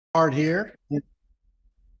Epperhart here,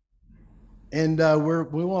 and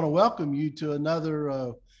we want to welcome you to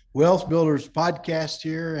another Wealth Builders podcast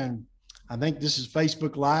here. And I think this is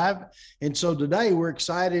Facebook Live. And so today we're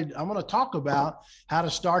excited. I'm going to talk about how to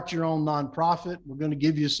start your own nonprofit. We're going to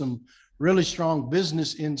give you some really strong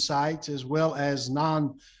business insights as well as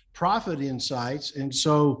nonprofit insights. And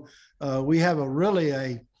so we have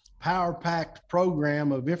a power-packed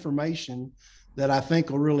program of information that I think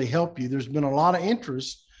will really help you. There's been a lot of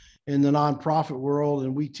interest in the nonprofit world,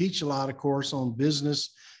 and we teach a lot, of course, on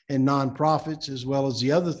business and nonprofits as well as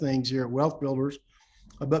the other things here at Wealth Builders.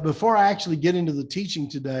 But before I actually get into the teaching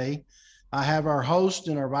today, I have our host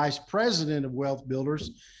and our vice president of Wealth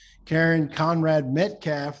Builders, Karen Conrad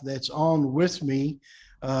Metcalf, that's on with me.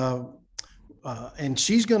 And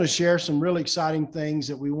she's going to share some really exciting things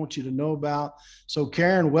that we want you to know about. So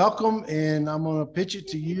Karen, welcome. And I'm going to pitch it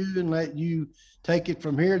to you and let you take it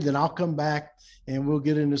from here. Then I'll come back and we'll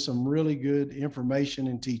get into some really good information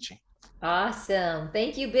and teaching. Awesome.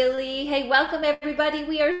 Thank you, Billy. Hey, welcome everybody.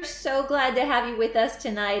 We are so glad to have you with us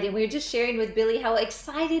tonight. And we're just sharing with Billy how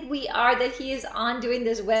excited we are that he is on doing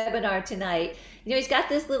this webinar tonight. You know, he's got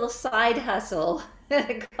this little side hustle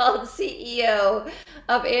called CEO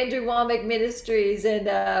of Andrew Womack Ministries. And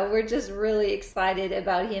we're just really excited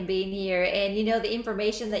about him being here. And you know, the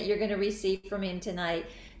information that you're going to receive from him tonight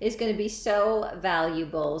is going to be so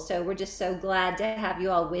valuable. So we're just so glad to have you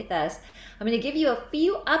all with us. I'm going to give you a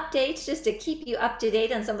few updates just to keep you up to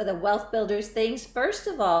date on some of the Wealth Builders things. First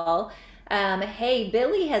of all, hey,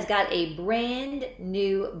 Billy has got a brand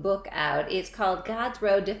new book out. It's called God's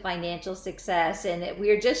Road to Financial Success. And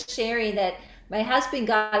we're just sharing that my husband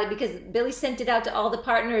got it because Billy sent it out to all the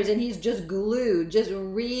partners and he's just glued, just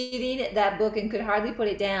reading that book and could hardly put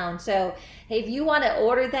it down. So, hey, if you want to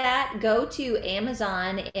order that, go to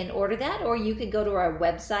Amazon and order that, or you could go to our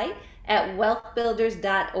website at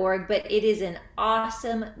wealthbuilders.org. But it is an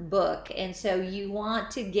awesome book. And so you want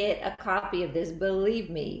to get a copy of this, believe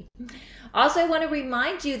me. Also, I want to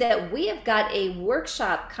remind you that we have got a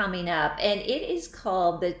workshop coming up, and it is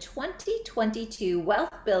called the 2022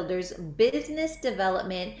 Wealth Builders Business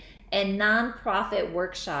Development and Nonprofit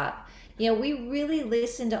Workshop. You know, we really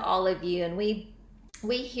listen to all of you, and we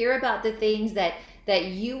hear about the things that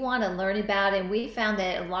you want to learn about, and we found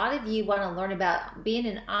that a lot of you want to learn about being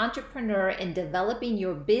an entrepreneur and developing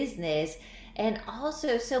your business. And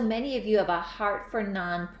also, so many of you have a heart for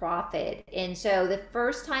nonprofit. And so the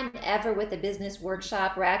first time ever with the business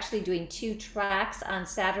workshop, we're actually doing 2 tracks on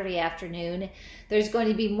Saturday afternoon. There's going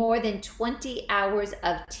to be more than 20 hours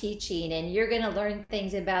of teaching, and you're going to learn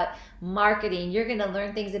things about marketing. You're going to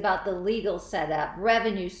learn things about the legal setup,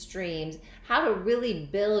 revenue streams, how to really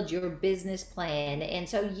build your business plan. And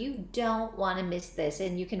so you don't want to miss this.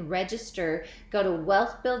 And you can register. Go to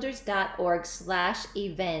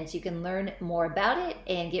wealthbuilders.org/events. You can learn more about it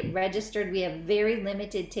and get registered. We have very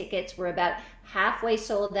limited tickets. We're about halfway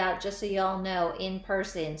sold out, just so y'all know, in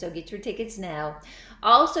person. So get your tickets now.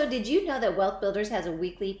 Also, did you know that Wealth Builders has a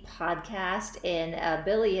weekly podcast? And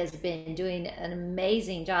Billy has been doing an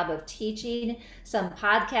amazing job of teaching some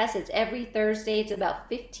podcasts. It's every Thursday. It's about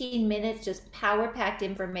 15 minutes, just power-packed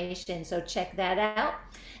information. So check that out.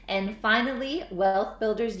 And finally, Wealth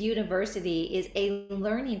Builders University is a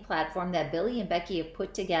learning platform that Billy and Becky have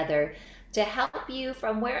put together to help you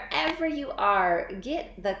from wherever you are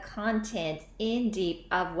get the content in deep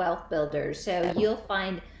of Wealth Builders. So you'll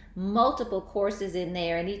find multiple courses in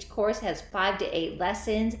there, and each course has 5 to 8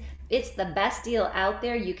 lessons. It's the best deal out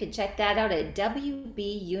there. You can check that out at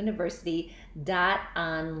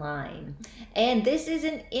wbuniversity.online. And this is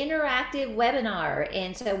an interactive webinar,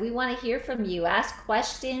 and so we want to hear from you. Ask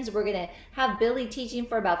questions. We're going to have Billy teaching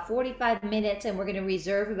for about 45 minutes, and we're going to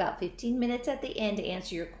reserve about 15 minutes at the end to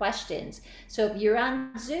answer your questions. So if you're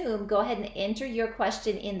on Zoom, go ahead and enter your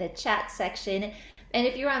question in the chat section. And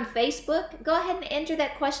if you're on Facebook, go ahead and enter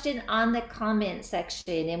that question on the comment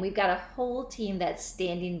section. And we've got a whole team that's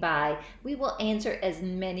standing by. We will answer as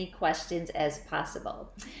many questions as possible.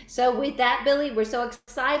 So with that, Billy, we're so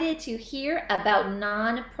excited to hear about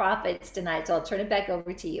nonprofits tonight. So I'll turn it back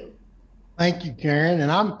over to you. Thank you, Karen.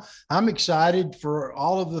 And I'm excited for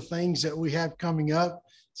all of the things that we have coming up.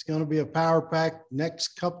 It's going to be a power pack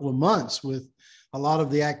next couple of months with a lot of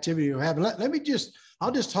the activity we're having.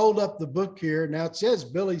 I'll just hold up the book here. Now it says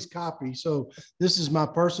Billy's copy. So this is my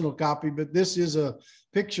personal copy, but this is a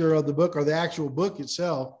picture of the book, or the actual book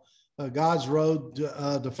itself, God's Road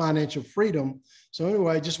to Financial Freedom. So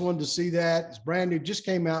anyway, just wanted to see that. It's brand new, just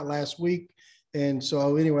came out last week. And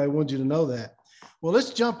so anyway, I wanted you to know that. Well, let's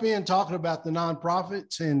jump in talking about the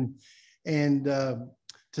nonprofits. And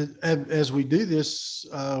as we do this,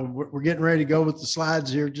 we're getting ready to go with the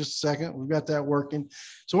slides here. Just a second. We've got that working.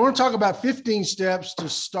 So we're going to talk about 15 steps to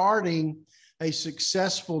starting a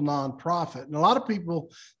successful nonprofit. And a lot of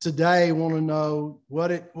people today want to know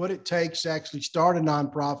what it takes to actually start a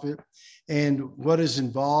nonprofit and what is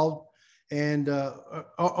involved. And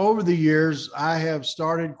over the years, I have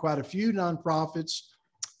started quite a few nonprofits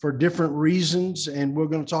for different reasons. And we're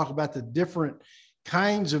going to talk about the different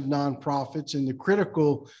kinds of nonprofits and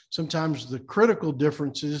sometimes the critical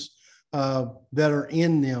differences that are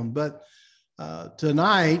in them. But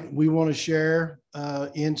tonight, we want to share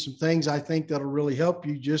in some things I think that'll really help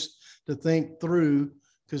you just to think through,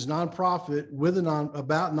 because about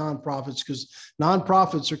nonprofits, because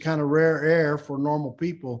nonprofits are kind of rare air for normal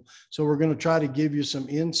people. So we're going to try to give you some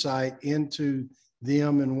insight into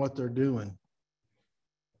them and what they're doing.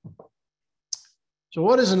 So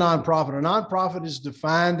what is a nonprofit? A nonprofit is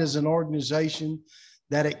defined as an organization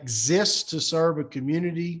that exists to serve a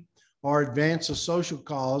community or advance a social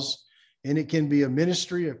cause. And it can be a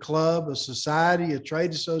ministry, a club, a society, a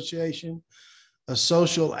trade association, a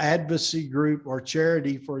social advocacy group, or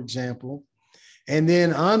charity, for example. And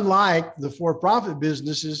then, unlike the for-profit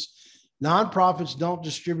businesses, nonprofits don't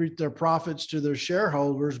distribute their profits to their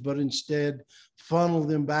shareholders, but instead funnel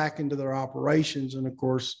them back into their operations. And of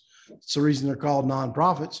course, it's the reason they're called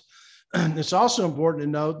nonprofits. It's also important to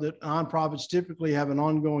note that nonprofits typically have an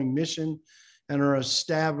ongoing mission and are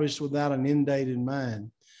established without an end date in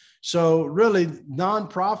mind. So really,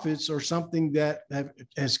 nonprofits are something that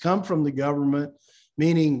has come from the government,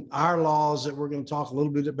 meaning our laws that we're going to talk a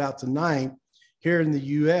little bit about tonight here in the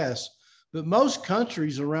U.S. But most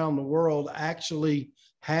countries around the world actually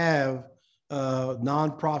have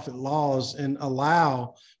nonprofit laws and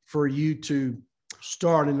allow for you to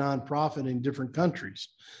start a nonprofit in different countries.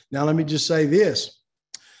 Now, let me just say this.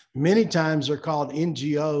 Many times they're called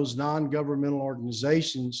NGOs, non-governmental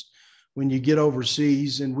organizations, when you get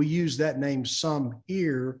overseas, and we use that name some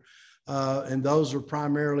here, and those are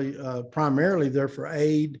primarily there for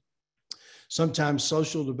aid, sometimes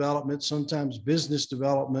social development, sometimes business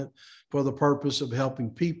development for the purpose of helping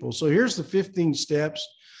people. So here's the 15 steps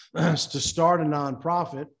to start a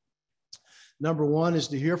nonprofit. Number one is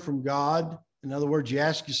to hear from God. In other words, you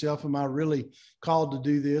ask yourself, am I really called to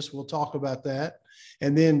do this? We'll talk about that.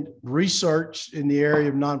 And then research in the area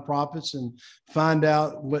of nonprofits and find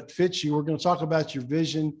out what fits you. We're going to talk about your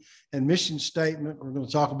vision and mission statement. We're going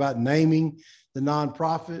to talk about naming the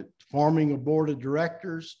nonprofit, forming a board of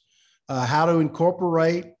directors, how to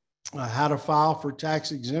incorporate, how to file for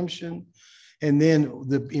tax exemption, and then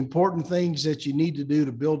the important things that you need to do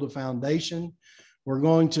to build a foundation. We're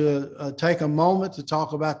going to take a moment to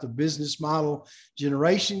talk about the business model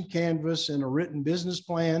generation canvas and a written business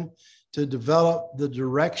plan to develop the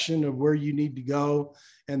direction of where you need to go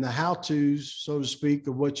and the how-tos, so to speak,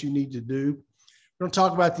 of what you need to do. We're going to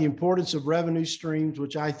talk about the importance of revenue streams,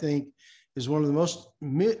 which I think is one of the most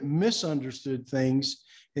misunderstood things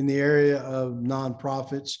in the area of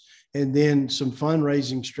nonprofits, and then some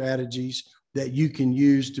fundraising strategies that you can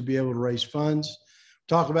use to be able to raise funds.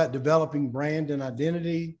 Talk about developing brand and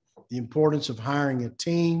identity, the importance of hiring a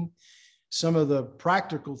team, some of the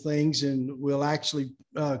practical things, and we'll actually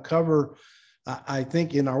cover, I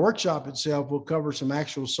think in our workshop itself, we'll cover some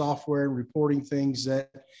actual software and reporting things that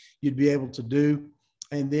you'd be able to do.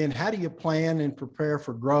 And then how do you plan and prepare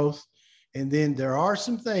for growth? And then there are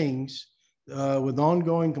some things with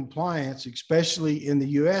ongoing compliance, especially in the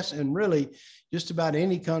US and really just about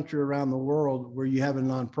any country around the world where you have a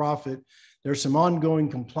nonprofit. There's some ongoing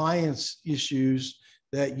compliance issues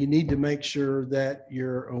that you need to make sure that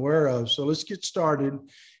you're aware of. So let's get started.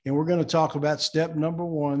 And we're going to talk about step number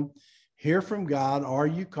one, hear from God. Are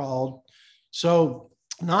you called? So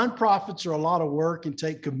nonprofits are a lot of work and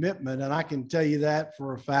take commitment. And I can tell you that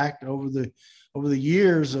for a fact over the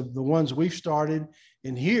years of the ones we've started.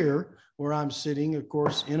 And here where I'm sitting, of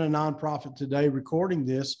course, in a nonprofit today, recording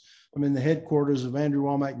this, I'm in the headquarters of Andrew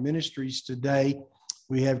Womack Ministries today.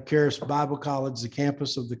 We have Charis Bible College, the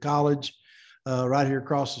campus of the college, right here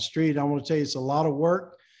across the street. I want to tell you, it's a lot of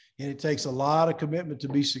work and it takes a lot of commitment to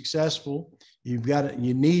be successful. You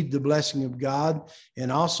need the blessing of God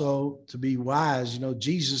and also to be wise. You know,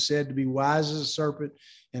 Jesus said to be wise as a serpent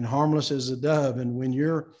and harmless as a dove. And when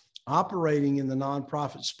you're operating in the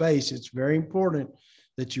nonprofit space, it's very important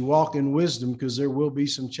that you walk in wisdom because there will be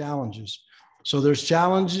some challenges. So there's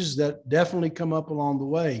challenges that definitely come up along the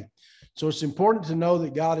way. So it's important to know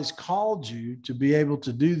that God has called you to be able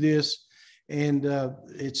to do this. And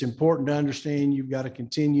it's important to understand you've got to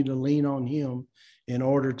continue to lean on him in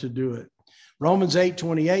order to do it. Romans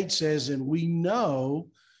 8:28 says, and we know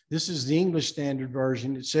This is the English Standard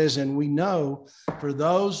Version. It says, and we know for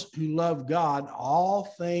those who love God, all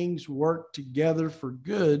things work together for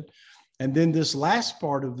good. And then this last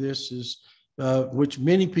part of this is, which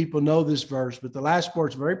many people know this verse, but the last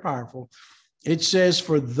part is very powerful. It says,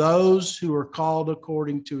 for those who are called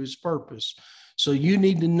according to his purpose. So you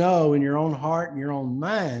need to know in your own heart and your own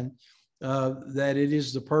mind that it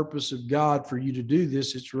is the purpose of God for you to do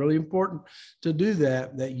this. It's really important to do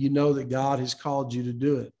that you know that God has called you to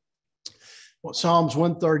do it. Well, Psalms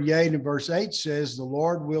 138 and verse 8 says, the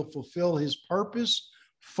Lord will fulfill his purpose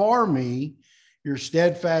for me. Your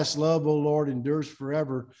steadfast love, O Lord, endures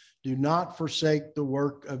forever. Do not forsake the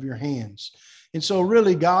work of your hands. And so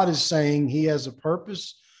really God is saying he has a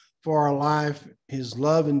purpose for our life. His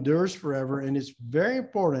love endures forever. And it's very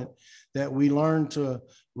important that we learn to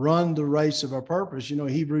run the race of our purpose. You know,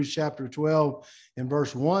 Hebrews chapter 12 and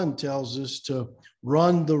verse 1 tells us to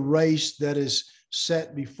run the race that is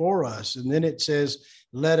set before us. And then it says,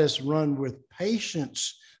 let us run with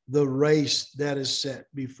patience the race that is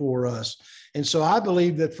set before us. And so I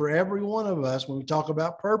believe that for every one of us, when we talk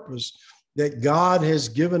about purpose, that God has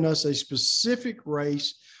given us a specific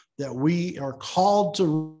race that we are called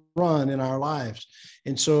to run in our lives.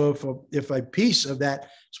 And so if a piece of that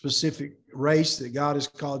specific race that God has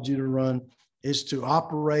called you to run is to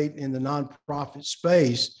operate in the nonprofit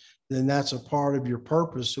space, then that's a part of your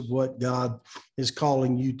purpose of what God is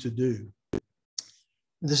calling you to do.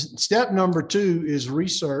 Step number 2 is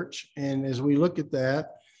research. And as we look at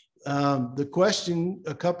that,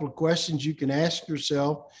 a couple of questions you can ask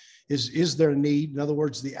yourself is there a need? In other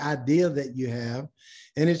words, the idea that you have.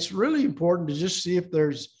 And it's really important to just see if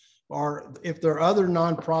there are other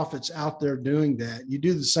nonprofits out there doing that. You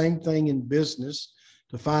do the same thing in business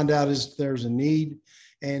to find out if there's a need.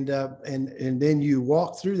 And then you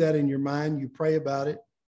walk through that in your mind, you pray about it.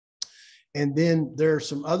 And then there are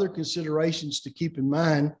some other considerations to keep in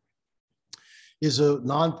mind. Is a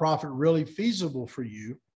nonprofit really feasible for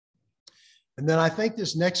you? And then I think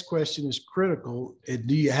this next question is critical.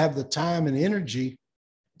 Do you have the time and energy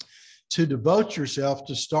to devote yourself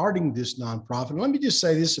to starting this nonprofit? And let me just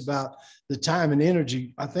say this about the time and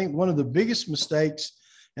energy. I think one of the biggest mistakes,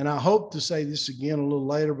 and I hope to say this again a little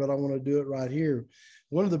later, but I want to do it right here.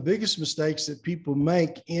 One of the biggest mistakes that people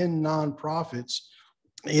make in nonprofits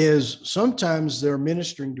is sometimes they're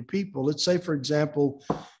ministering to people. Let's say, for example,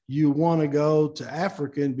 you want to go to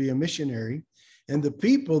Africa and be a missionary, and the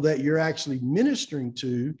people that you're actually ministering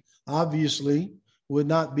to obviously would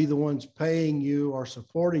not be the ones paying you or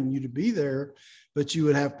supporting you to be there, but you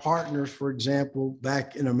would have partners, for example,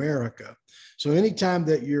 back in America. So anytime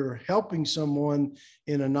that you're helping someone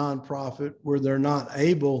in a nonprofit where they're not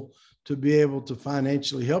able to be able to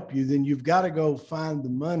financially help you, then you've got to go find the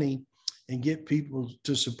money and get people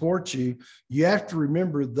to support you. You have to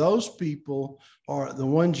remember those people are the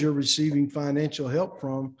ones you're receiving financial help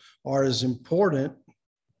from are as important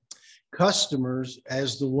customers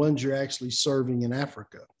as the ones you're actually serving in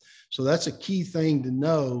Africa. So that's a key thing to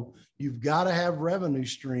know. You've got to have revenue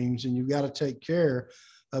streams and you've got to take care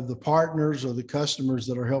of the partners or the customers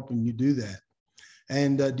that are helping you do that.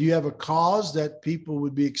 And do you have a cause that people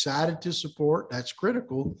would be excited to support? That's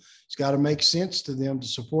critical. It's got to make sense to them to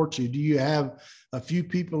support you. Do you have a few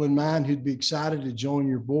people in mind who'd be excited to join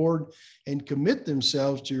your board and commit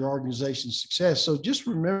themselves to your organization's success? So just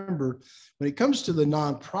remember, when it comes to the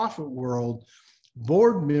nonprofit world,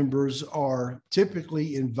 board members are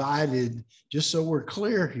typically invited, just so we're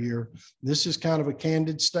clear here, this is kind of a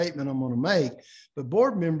candid statement I'm going to make, but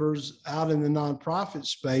board members out in the nonprofit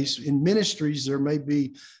space, in ministries, there may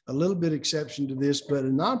be a little bit exception to this, but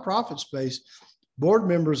in nonprofit space, board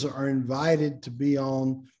members are invited to be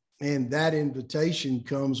on, and that invitation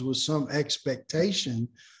comes with some expectation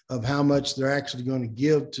of how much they're actually going to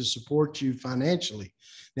give to support you financially.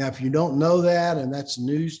 Now, if you don't know that, and that's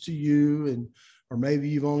news to you, or maybe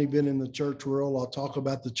you've only been in the church world, I'll talk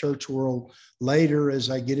about the church world later as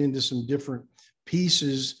I get into some different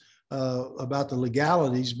pieces about the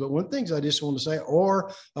legalities. But one thing I just want to say,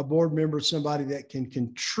 or a board member, somebody that can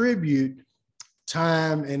contribute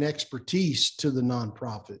time and expertise to the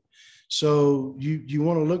nonprofit. So you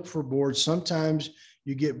want to look for boards. Sometimes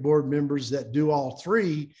you get board members that do all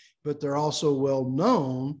three, but they're also well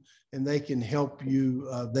known and they can help you.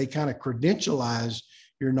 They kind of credentialize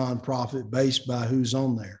your nonprofit based by who's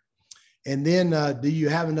on there. And then do you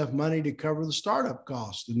have enough money to cover the startup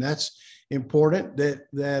cost? And that's important.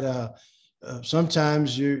 That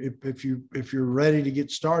sometimes if you're ready to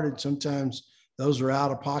get started, sometimes those are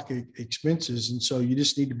out of pocket expenses. And so you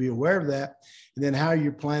just need to be aware of that. And then how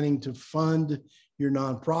you're planning to fund your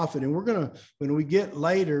nonprofit. And we're going to, when we get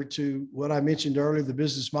later to what I mentioned earlier, the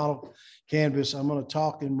business model canvas, I'm going to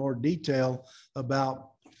talk in more detail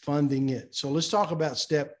about funding it. So let's talk about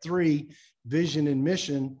step 3, vision and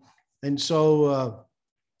mission. And so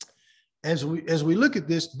as we look at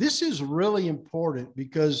this, this is really important,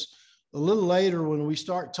 because a little later when we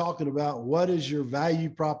start talking about what is your value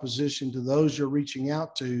proposition to those you're reaching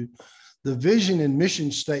out to, the vision and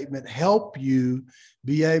mission statement help you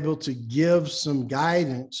be able to give some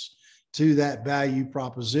guidance to that value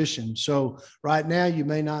proposition. So right now you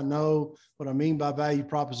may not know what I mean by value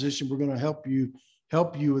proposition. We're going to help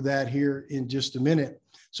you with that here in just a minute.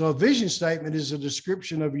 So a vision statement is a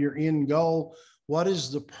description of your end goal. What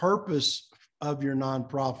is the purpose of your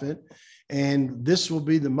nonprofit? And this will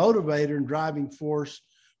be the motivator and driving force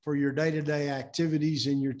for your day-to-day activities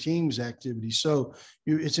and your team's activities. So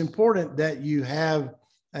it's important that you have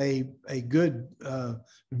a good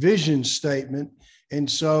vision statement. And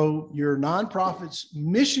so your nonprofit's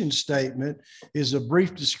mission statement is a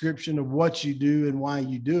brief description of what you do and why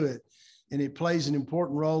you do it. And it plays an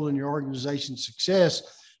important role in your organization's success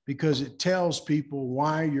because it tells people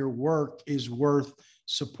why your work is worth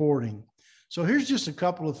supporting. So here's just a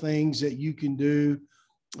couple of things that you can do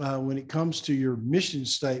when it comes to your mission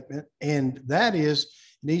statement. And that is, it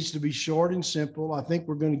needs to be short and simple. I think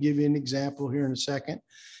we're going to give you an example here in a second.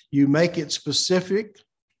 You make it specific,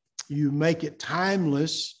 you make it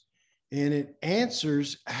timeless, and it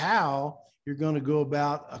answers how you're going to go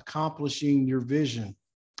about accomplishing your vision.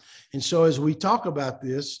 And so as we talk about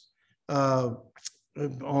this, later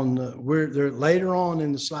on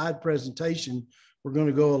in the slide presentation, we're going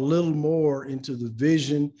to go a little more into the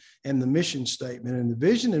vision and the mission statement. And the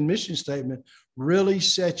vision and mission statement really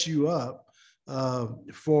sets you up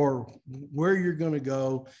for where you're going to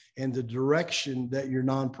go and the direction that your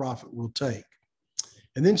nonprofit will take.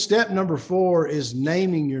 And then step number 4 is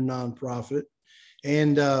naming your nonprofit.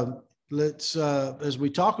 And as we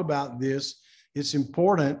talk about this, it's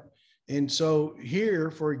important. And so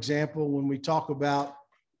here, for example, when we talk about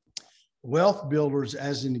Wealth Builders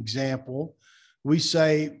as an example, we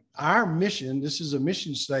say our mission, this is a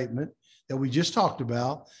mission statement that we just talked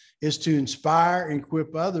about, is to inspire and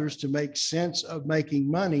equip others to make sense of making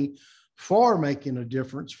money for making a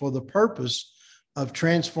difference for the purpose of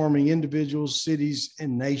transforming individuals, cities,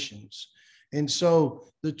 and nations. And so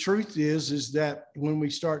the truth is that when we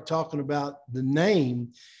start talking about the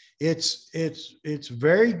name, it's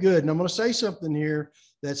very good. And I'm going to say something here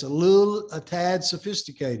that's a tad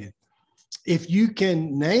sophisticated. If you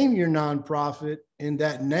can name your nonprofit and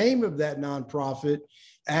that name of that nonprofit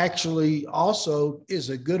actually also is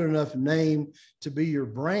a good enough name to be your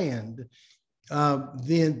brand,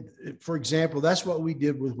 then, for example, that's what we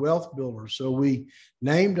did with Wealth Builders. So we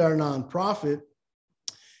named our nonprofit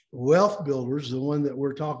Wealth Builders, the one that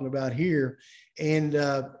we're talking about here, and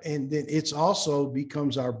then it's also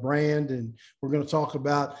becomes our brand. And we're going to talk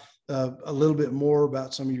about a little bit more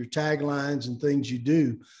about some of your taglines and things you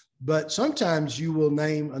do. But sometimes you will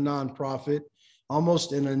name a nonprofit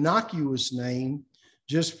almost an innocuous name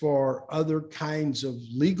just for other kinds of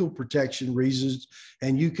legal protection reasons.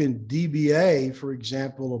 And you can DBA, for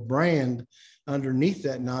example, a brand underneath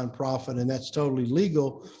that nonprofit, and that's totally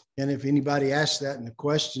legal. And if anybody asks that in the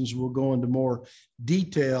questions, we'll go into more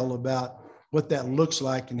detail about what that looks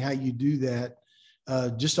like and how you do that.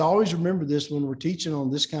 Just always remember this when we're teaching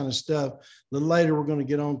on this kind of stuff. A little later, we're going to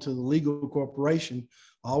get on to the legal corporation.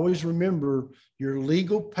 Always remember your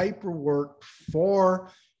legal paperwork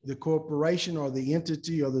for the corporation or the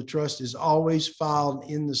entity or the trust is always filed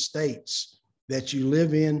in the states that you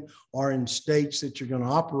live in or in states that you're going to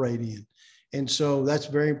operate in. And so that's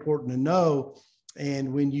very important to know.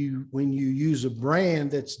 And when you use a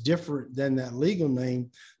brand that's different than that legal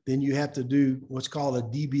name, then you have to do what's called a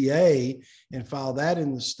DBA and file that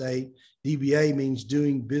in the state. DBA means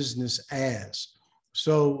doing business as.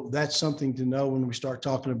 So that's something to know when we start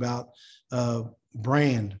talking about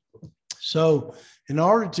brand. So in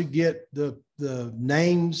order to get the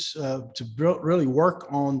names to really work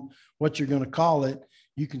on what you're going to call it,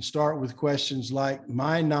 you can start with questions like,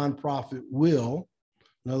 my nonprofit will.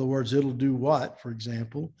 In other words, it'll do what, for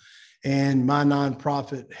example, and my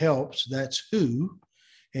nonprofit helps, that's who,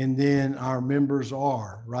 and then our members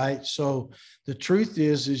are, right? So the truth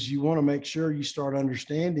is you want to make sure you start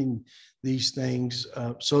understanding these things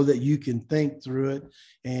so that you can think through it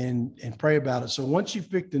and pray about it. So once you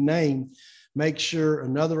pick the name, make sure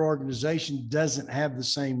another organization doesn't have the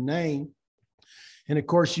same name. And of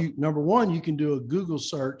course, number one, you can do a Google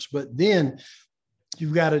search, but then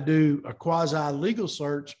you've got to do a quasi-legal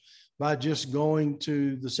search by just going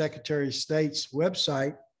to the Secretary of State's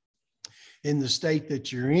website in the state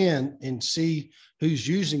that you're in and see who's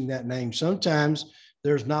using that name. Sometimes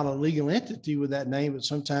there's not a legal entity with that name, but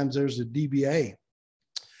sometimes there's a DBA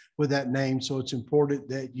with that name. So it's important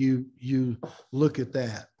that you look at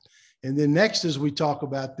that. And then next, as we talk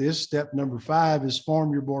about this, step number 5 is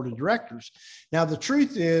form your board of directors. Now, the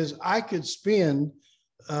truth is I could spend,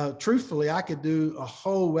 truthfully, I could do a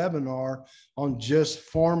whole webinar on just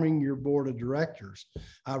forming your board of directors.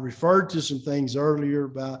 I referred to some things earlier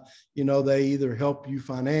about, they either help you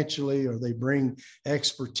financially or they bring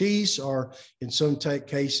expertise, or in some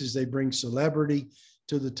cases, they bring celebrity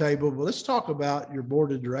to the table. But let's talk about your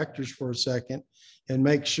board of directors for a second and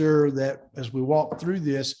make sure that as we walk through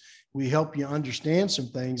this, we help you understand some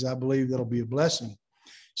things. I believe that'll be a blessing.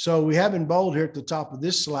 So we have in bold here at the top of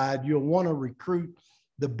this slide, you'll want to recruit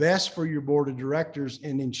the best for your board of directors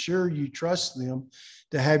and ensure you trust them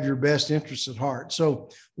to have your best interests at heart. So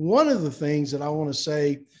one of the things that I want to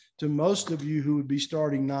say to most of you who would be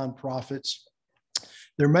starting nonprofits,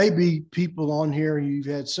 there may be people on here, you've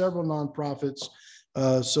had several nonprofits.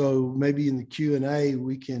 So maybe in the Q&A,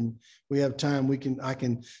 we have time, I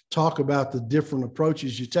can talk about the different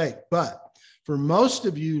approaches you take. But for most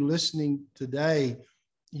of you listening today,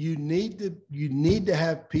 you need to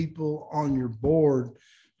have people on your board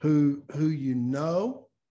who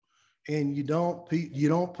and you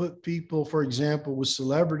don't put people, for example, with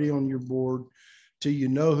celebrity on your board till you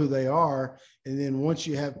know who they are. And then once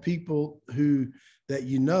you have people that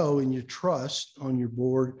you know and you trust on your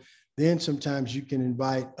board, then sometimes you can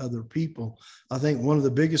invite other people. I think one of the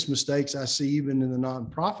biggest mistakes I see even in the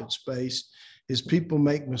nonprofit space is people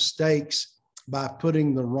make mistakes by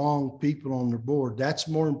putting the wrong people on their board. That's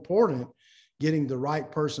more important, getting the right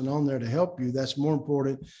person on there to help you. That's more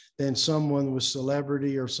important than someone with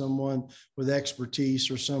celebrity or someone with expertise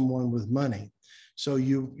or someone with money. So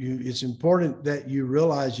it's important that you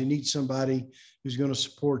realize you need somebody who's going to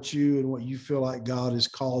support you and what you feel like God has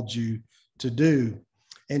called you to do.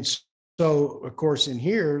 And so, of course, in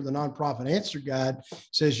here, the Nonprofit Answer Guide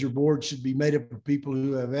says your board should be made up of people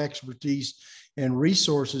who have expertise and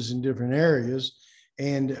resources in different areas,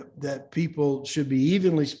 and that people should be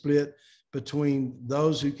evenly split between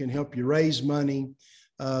those who can help you raise money,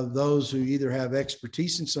 those who either have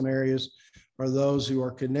expertise in some areas, or those who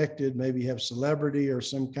are connected, maybe have celebrity or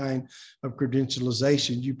some kind of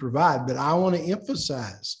credentialization you provide. But I want to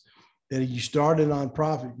emphasize that if you start a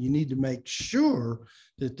nonprofit, you need to make sure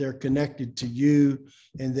that they're connected to you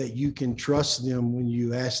and that you can trust them when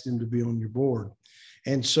you ask them to be on your board.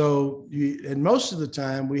 And so, and most of the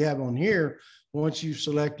time we have on here, once you've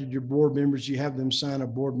selected your board members, you have them sign a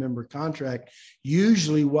board member contract.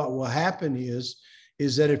 Usually what will happen is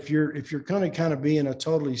that if you're going to kind of be in a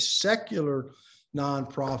totally secular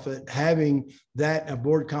nonprofit, having that a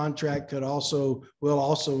board contract will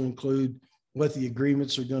also include what the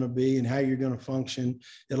agreements are going to be and how you're going to function.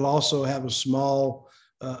 It'll also have a small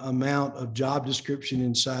amount of job description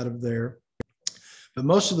inside of there. But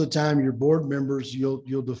most of the time, your board members,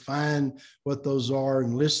 you'll define what those are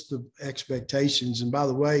and list the expectations. And by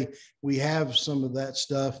the way, we have some of that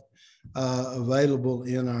stuff available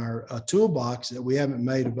in our toolbox that we haven't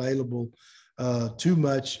made available too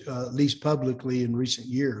much, at least publicly in recent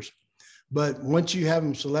years. But once you have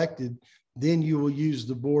them selected, then you will use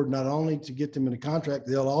the board not only to get them in a contract,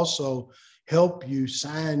 they'll also help you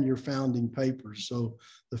sign your founding papers. So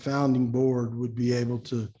the founding board would be able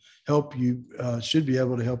to help you, should be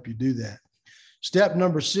able to help you do that. Step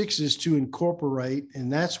number 6 is to incorporate,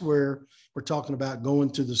 and that's where we're talking about going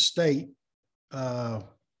to the state. If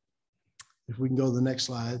we can go to the next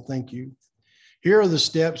slide, thank you. Here are the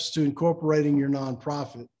steps to incorporating your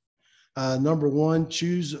nonprofit. Number 1,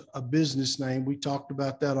 choose a business name. We talked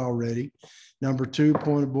about that already. Number 2,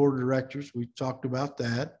 appoint a board of directors. We talked about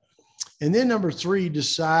that. And then number 3,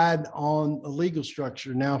 decide on a legal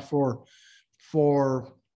structure. Now for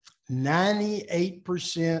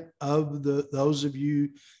 98% of those of you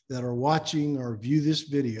that are watching or view this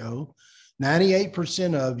video,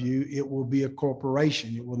 98% of you, it will be a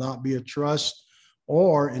corporation. It will not be a trust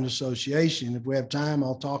or an association. If we have time,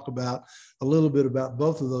 I'll talk about a little bit about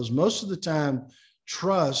both of those. Most of the time,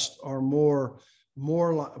 trusts are more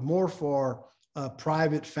for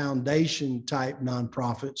private foundation type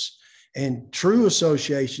nonprofits, and true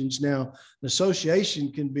associations. Now, an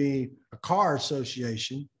association can be a car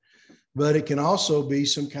association, but it can also be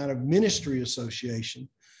some kind of ministry association.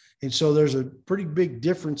 And so there's a pretty big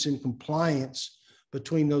difference in compliance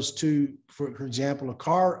between those two. For example, a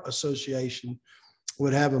car association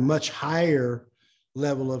would have a much higher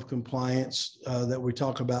level of compliance that we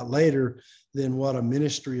talk about later than what a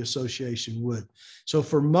ministry association would. So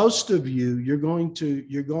for most of you, you're going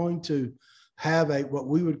to have what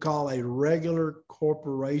we would call a regular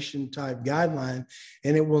corporation type guideline,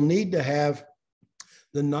 and it will need to have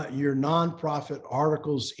your nonprofit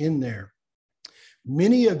articles in there.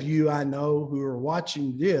 Many of you I know who are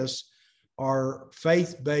watching this are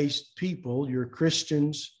faith-based people. You're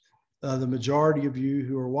Christians, the majority of you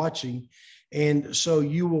who are watching. And so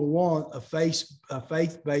you will want a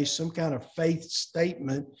faith-based, some kind of faith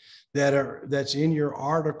statement that's in your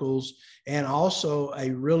articles, and also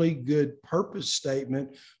a really good purpose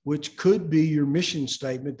statement, which could be your mission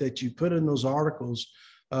statement that you put in those articles,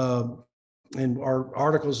 and our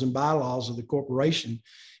articles and bylaws of the corporation.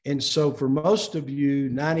 And so for most of you,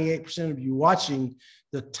 98% of you watching,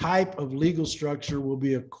 the type of legal structure will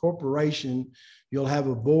be a corporation. You'll have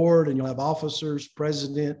a board and you'll have officers,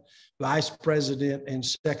 president, vice president, and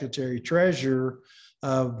secretary treasurer.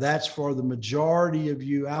 That's for the majority of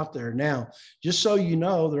you out there. Now, just so you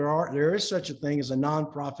know, there is such a thing as a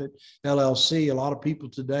nonprofit LLC. A lot of people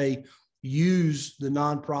today use the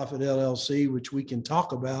nonprofit LLC, which we can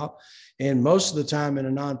talk about. And most of the time in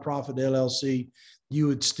a nonprofit LLC, you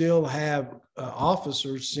would still have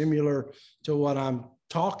officers similar to what I'm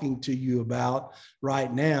talking to you about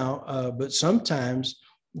right now. But sometimes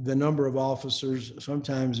the number of officers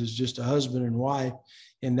sometimes is just a husband and wife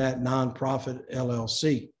in that nonprofit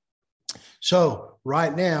LLC. So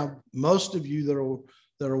right now, most of you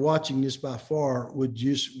that are watching this by far would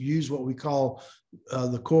just use what we call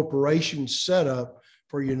the corporation setup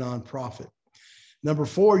for your nonprofit. Number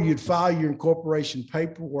 4, you'd file your incorporation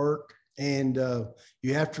paperwork, and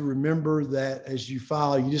you have to remember that as you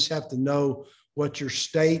file, you just have to know what your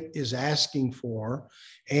state is asking for.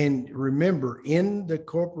 And remember, in the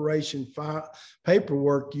corporation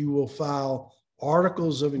paperwork, you will file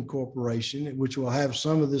articles of incorporation, which will have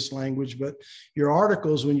some of this language, but your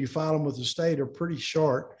articles, when you file them with the state, are pretty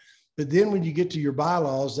short. But then when you get to your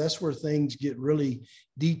bylaws, that's where things get really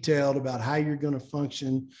detailed about how you're going to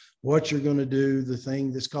function, what you're going to do, the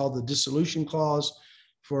thing that's called the dissolution clause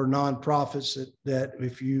for nonprofits, that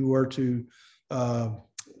if you were to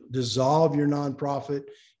dissolve your nonprofit,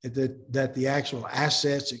 that the actual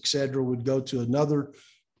assets, et cetera, would go to another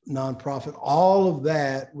nonprofit. All of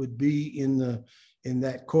that would be in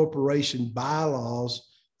that corporation bylaws,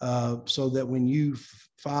 so that when you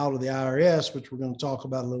file to the IRS, which we're going to talk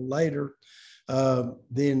about a little later,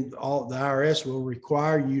 then the IRS will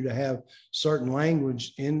require you to have certain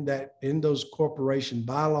language in those corporation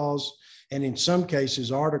bylaws, and in some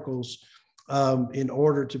cases articles, in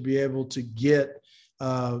order to be able to get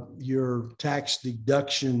your tax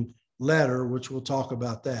deduction letter, which we'll talk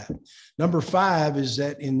about that. Number 5 is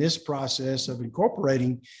that in this process of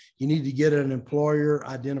incorporating, you need to get an employer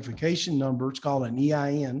identification number. It's called an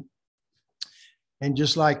EIN. And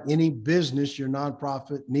just like any business, your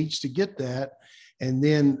nonprofit needs to get that. And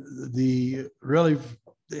then the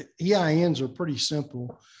EINs are pretty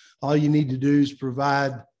simple. All you need to do is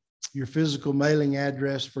provide your physical mailing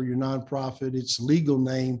address for your nonprofit, its legal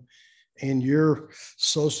name, and your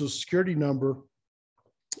social security number.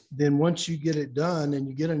 Then once you get it done and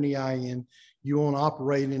you get an EIN, you won't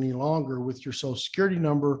operate any longer with your social security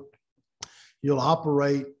number. You'll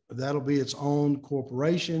operate, that'll be its own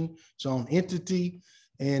corporation, its own entity,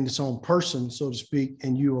 and its own person, so to speak,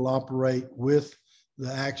 and you will operate with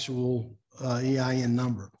the actual EIN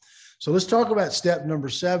number. So let's talk about step number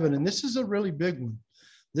 7, and this is a really big one.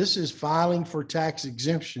 This is filing for tax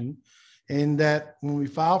exemption. And that when we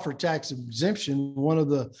file for tax exemption, one of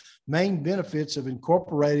the main benefits of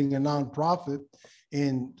incorporating a nonprofit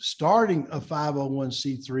and starting a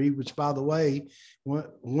 501c3, which, by the way,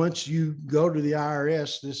 once you go to the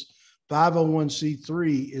IRS, this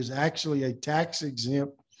 501c3 is actually a tax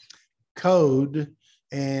exempt code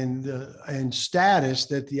and status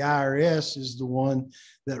that the IRS is the one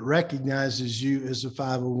that recognizes you as a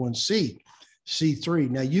 501c3.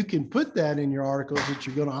 Now, you can put that in your articles that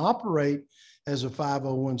you're going to operate as a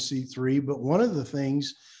 501c3, but one of the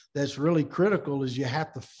things that's really critical is you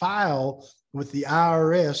have to file with the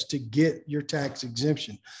IRS to get your tax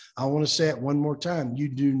exemption. I want to say it one more time. You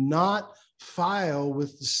do not file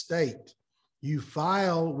with the state. You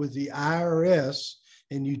file with the IRS,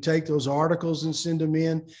 and you take those articles and send them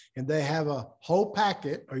in, and they have a whole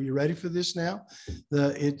packet. Are you ready for this now?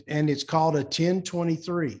 And it's called a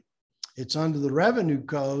 1023. It's under the revenue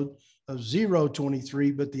code of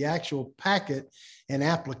 023, but the actual packet and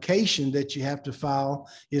application that you have to file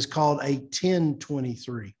is called a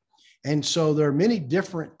 1023. And so there are many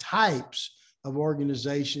different types of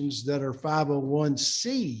organizations that are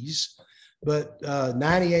 501Cs, but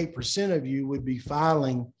 98% of you would be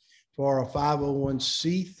filing for a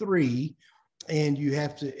 501c3, and you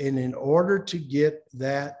have to, and in order to get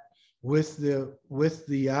that with the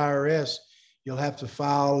IRS, you'll have to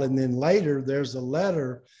file, and then later there's a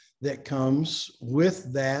letter that comes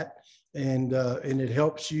with that, and it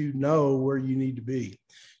helps you know where you need to be.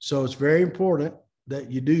 So it's very important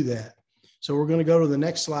that you do that. So we're going to go to the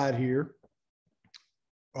next slide here.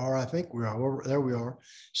 Or I think we are. There we are.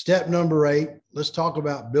 Step number 8, let's talk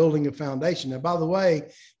about building a foundation. Now, by the way,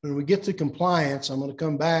 when we get to compliance, I'm going to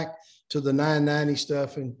come back to the 990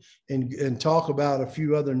 stuff and talk about a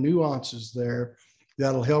few other nuances there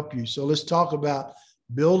that'll help you. So let's talk about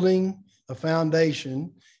building a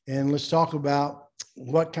foundation, and let's talk about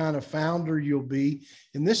what kind of founder you'll be.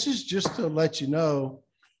 And this is just to let you know,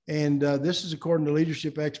 and this is according to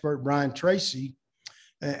leadership expert Brian Tracy.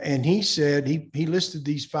 And he said, he listed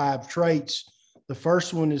these 5 traits. The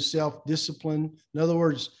first one is self-discipline. In other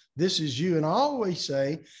words, this is you. And I always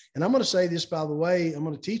say, and I'm going to say this, by the way, I'm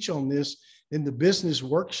going to teach on this in the business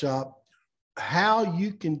workshop, how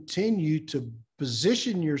you continue to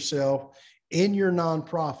position yourself in your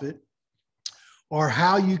nonprofit, or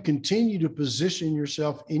how you continue to position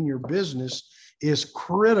yourself in your business is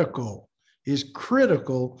critical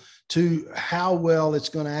to how well it's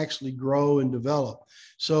going to actually grow and develop.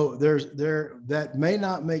 So that may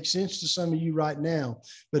not make sense to some of you right now,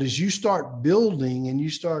 but as you start building and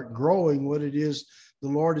you start growing what it is the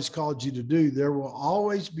Lord has called you to do, there will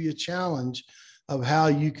always be a challenge of how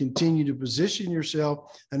you continue to position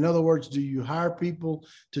yourself. In other words, do you hire people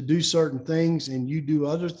to do certain things and you do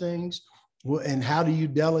other things? And how do you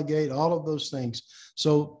delegate all of those things?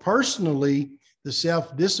 So personally, the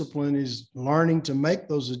self-discipline is learning to make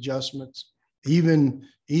those adjustments, even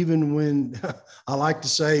when I like to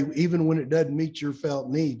say, even when it doesn't meet your felt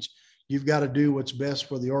needs. You've got to do what's best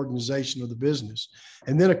for the organization of the business.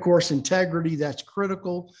 And then, of course, integrity, that's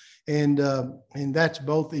critical. And that's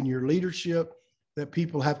both in your leadership, that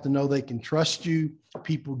people have to know they can trust you.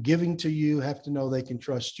 People giving to you have to know they can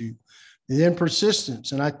trust you. And then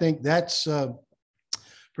persistence. And I think that's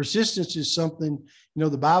persistence is something,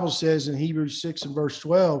 the Bible says in Hebrews 6 and verse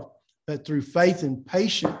 12, that through faith and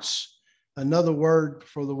patience, another word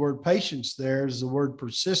for the word patience there is the word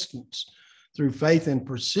persistence. Through faith and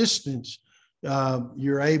persistence,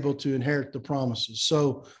 you're able to inherit the promises.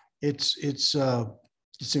 So it's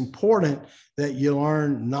important that you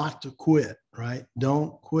learn not to quit, right?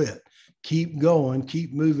 Don't quit. Keep going,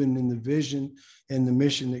 keep moving in the vision and the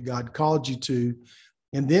mission that God called you to.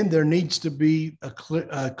 And then there needs to be a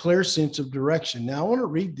clear sense of direction. Now, I want to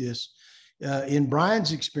read this. In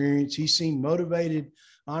Brian's experience, he's seen motivated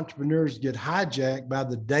entrepreneurs get hijacked by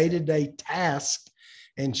the day-to-day tasks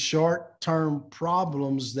and short-term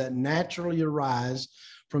problems that naturally arise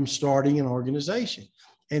from starting an organization.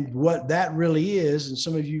 And what that really is, and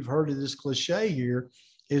some of you have heard of this cliche here,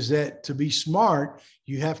 is that to be smart,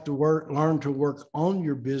 you have to learn to work on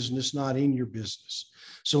your business, not in your business.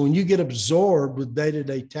 So when you get absorbed with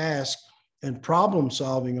day-to-day tasks and problem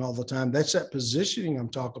solving all the time, that's that positioning I'm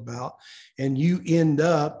talking about. And you end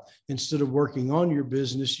up, instead of working on your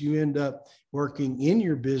business, you end up working in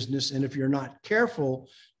your business. And if you're not careful,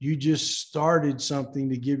 you just started something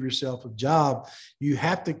to give yourself a job. You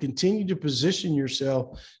have to continue to position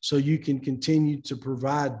yourself so you can continue to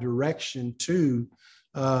provide direction to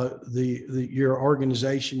your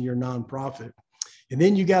organization, your nonprofit. And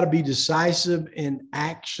then you got to be decisive and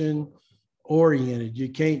action oriented. You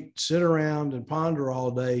can't sit around and ponder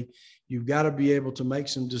all day. You've got to be able to make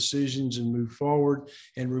some decisions and move forward.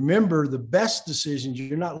 And remember, the best decisions,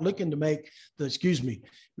 you're not looking to make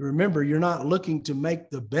remember, you're not looking to make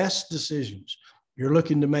the best decisions. You're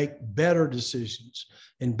looking to make better decisions.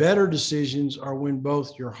 And better decisions are when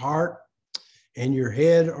both your heart and your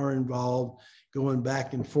head are involved, going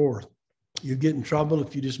back and forth. You get in trouble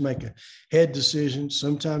if you just make a head decision.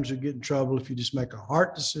 Sometimes you get in trouble if you just make a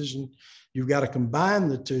heart decision. You've got to combine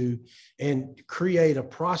the two and create a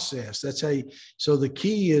process. That's how so the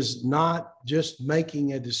key is not just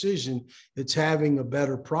making a decision, it's having a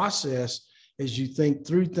better process. As you think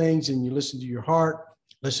through things and you listen to your heart,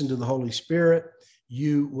 listen to the Holy Spirit,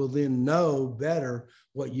 you will then know better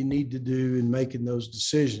what you need to do in making those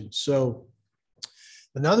decisions. So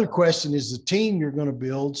another question is the team you're going to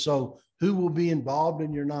build. So who will be involved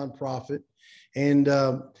in your nonprofit? And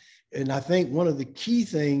I think one of the key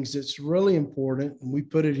things that's really important, and we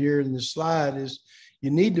put it here in the slide, is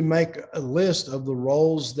you need to make a list of the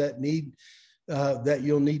roles that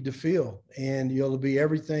you'll need to fill. And you'll be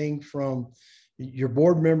everything from your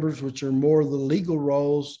board members, which are more the legal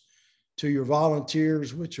roles, to your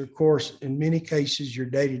volunteers, which are, of course, in many cases, your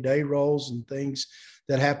day-to-day roles and things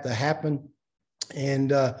that have to happen.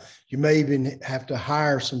 And you may even have to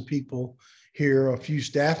hire some people here, a few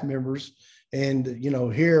staff members, And,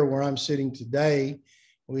 here where I'm sitting today,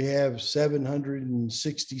 we have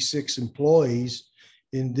 766 employees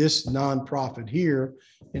in this nonprofit here.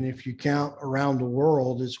 And if you count around the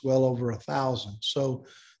world, it's well over 1,000. So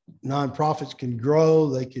nonprofits can grow,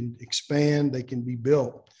 they can expand, they can be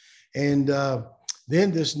built. And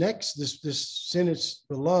then this sentence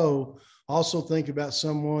below, also think about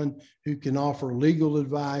someone who can offer legal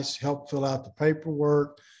advice, help fill out the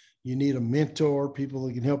paperwork. You need a mentor, people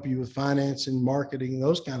that can help you with finance and marketing,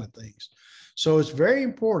 those kind of things. So it's very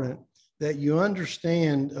important that you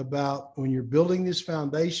understand about when you're building this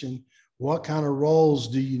foundation, what kind of roles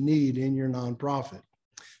do you need in your nonprofit?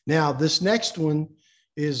 Now, this next one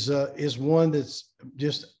is one that's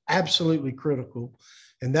just absolutely critical,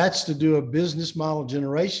 and that's to do a business model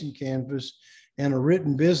generation canvas and a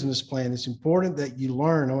written business plan. It's important that you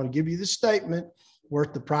learn. I want to give you the statement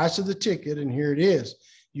worth the price of the ticket, and here it is.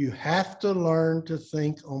 You have to learn to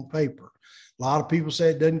think on paper. A lot of people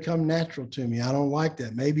say it doesn't come natural to me. I don't like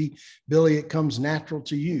that. Maybe, Billy, it comes natural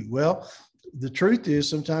to you. Well, the truth is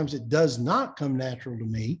sometimes it does not come natural to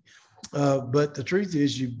me. But the truth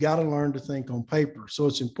is you've got to learn to think on paper. So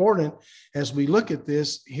it's important as we look at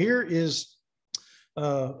this. Here is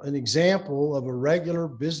an example of a regular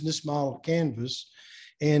business model canvas.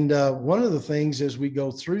 And one of the things as we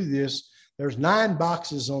go through this, there's 9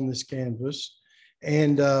 boxes on this canvas.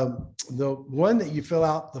 And the one that you fill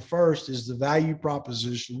out the first is the value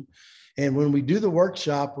proposition. And when we do the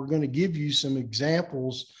workshop, we're going to give you some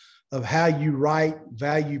examples of how you write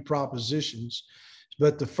value propositions.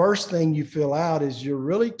 But the first thing you fill out is you're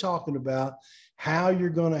really talking about how you're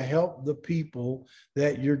going to help the people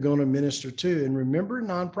that you're going to minister to. And remember,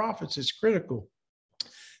 nonprofits, it's critical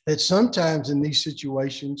that sometimes in these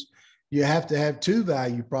situations, you have to have 2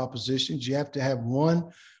 value propositions. You have to have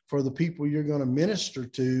one for the people you're going to minister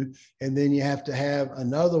to, and then you have to have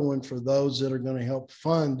another one for those that are going to help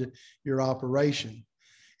fund your operation.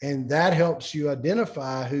 And that helps you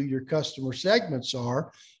identify who your customer segments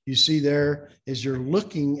are. You see there as you're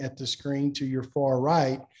looking at the screen to your far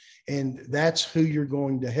right, and that's who you're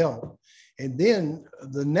going to help. And then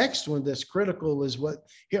the next one that's critical is what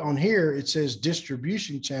on here, it says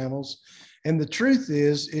distribution channels. And the truth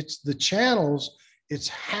is it's the channels, it's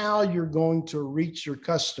how you're going to reach your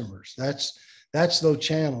customers. That's those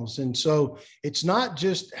channels. And so it's not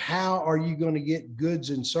just how are you going to get goods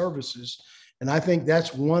and services. And I think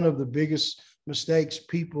that's one of the biggest mistakes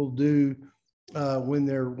people do when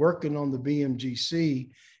they're working on the BMGC.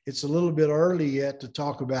 It's a little bit early yet to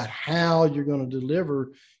talk about how you're going to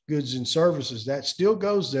deliver goods and services. That still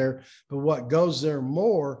goes there, but what goes there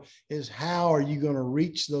more is how are you going to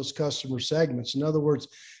reach those customer segments? In other words,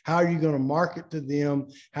 how are you going to market to them?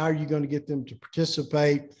 How are you going to get them to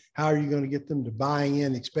participate? How are you going to get them to buy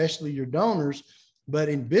in, especially your donors? But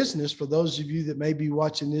in business, for those of you that may be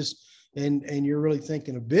watching this and you're really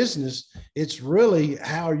thinking of business, it's really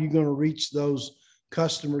how are you going to reach those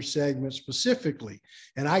customer segments specifically?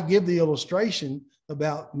 And I give the illustration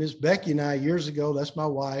about Miss Becky and I years ago. That's my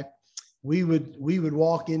wife. We would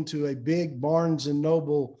walk into a big Barnes and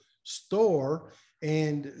Noble store,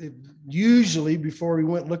 and usually before we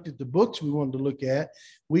went and looked at the books we wanted to look at,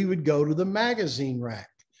 we would go to the magazine rack.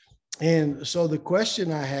 And so the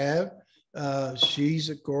question I have, she's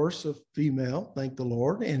of course a female, thank the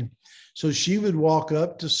Lord, and so she would walk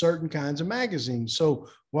up to certain kinds of magazines. So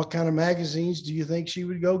what kind of magazines do you think she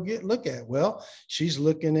would go look at? Well, she's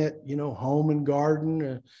looking at, home and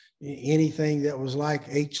garden, anything that was like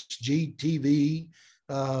HGTV.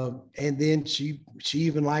 And then she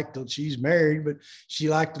even liked to, she's married, but she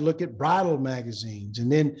liked to look at bridal magazines.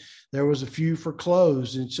 And then there was a few for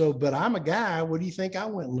clothes. And so, but I'm a guy. What do you think I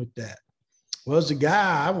went and looked at? Well, as a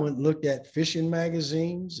guy, I went and looked at fishing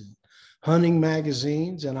magazines and hunting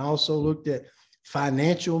magazines. And I also looked at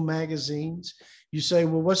financial magazines. You say,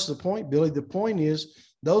 well, what's the point, Billy? The point is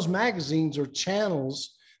those magazines are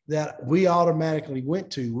channels that we automatically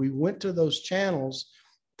went to. We went to those channels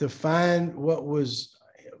to find what was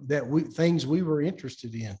things we were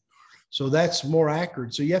interested in. So that's more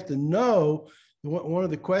accurate. So you have to know, one of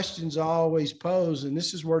the questions I always pose, and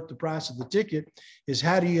this is worth the price of the ticket, is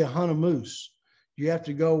how do you hunt a moose? You have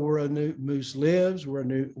to go where a moose lives, where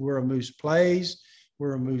a moose plays,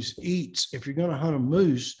 where a moose eats. If you're going to hunt a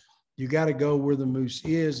moose, you got to go where the moose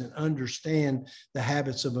is and understand the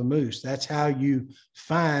habits of a moose. That's how you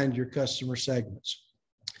find your customer segments.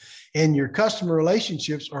 And your customer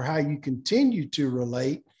relationships are how you continue to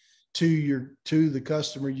relate to the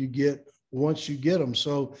customer you get once you get them.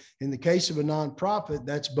 So in the case of a nonprofit,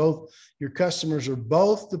 that's both, your customers are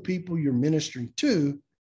both the people you're ministering to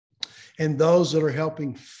and those that are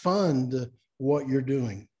helping fund what you're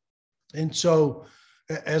doing. And so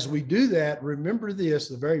as we do that, remember this,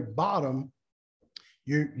 the very bottom,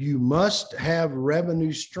 you must have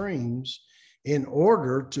revenue streams in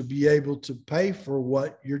order to be able to pay for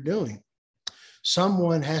what you're doing.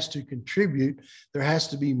 Someone has to contribute. There has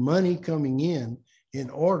to be money coming in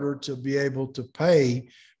order to be able to pay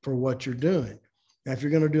for what you're doing. Now, if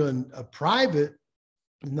you're going to do a private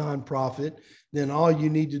nonprofit, then all you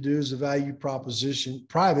need to do is a value proposition.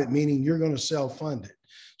 Private, meaning you're going to self-fund it.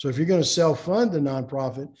 So if you're going to self-fund the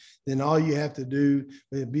nonprofit, then all you have to do,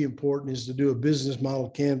 it'd be important, is to do a business model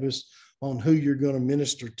canvas on who you're going to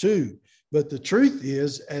minister to. But the truth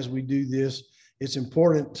is, as we do this, it's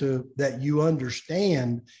important that you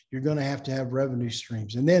understand you're going to have revenue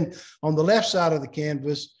streams. And then on the left side of the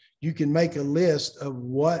canvas, you can make a list of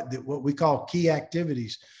what we call key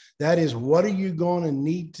activities. That is, what are you going to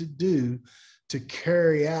need to do to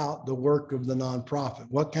carry out the work of the nonprofit?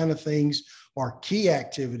 What kind of things are key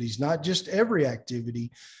activities, not just every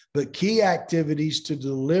activity, but key activities to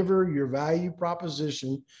deliver your value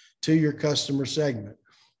proposition to your customer segment?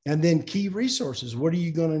 And then key resources. What are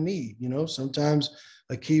you going to need? Sometimes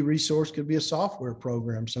a key resource could be a software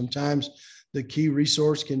program. Sometimes the key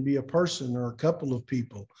resource can be a person or a couple of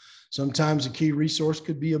people. Sometimes a key resource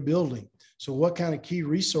could be a building. So what kind of key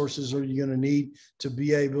resources are you going to need to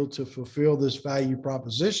be able to fulfill this value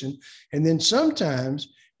proposition? And then sometimes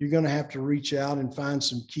you're going to have to reach out and find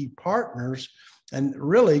some key partners. And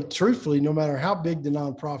really, truthfully, no matter how big the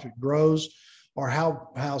nonprofit grows or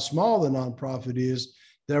how small the nonprofit is,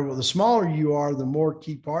 the smaller you are, the more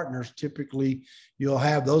key partners typically you'll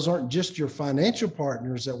have. Those aren't just your financial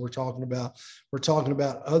partners that we're talking about. We're talking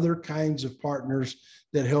about other kinds of partners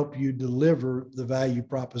that help you deliver the value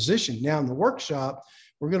proposition. Now, in the workshop,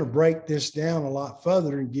 we're going to break this down a lot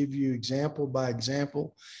further and give you example by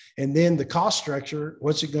example. And then the cost structure,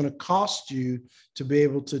 what's it going to cost you to be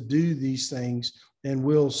able to do these things? And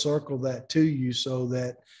we'll circle that to you so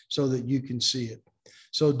that you can see it.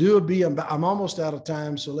 So I'm almost out of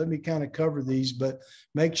time, so let me kind of cover these, but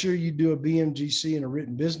make sure you do a BMGC and a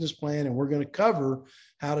written business plan, and we're going to cover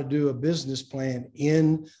how to do a business plan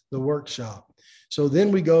in the workshop. So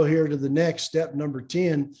then we go here to the next step, number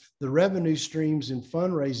 10, the revenue streams and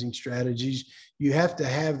fundraising strategies. You have to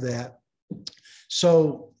have that.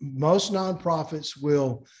 So most nonprofits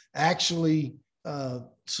will actually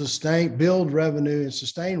build revenue and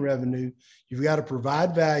sustain revenue. You've got to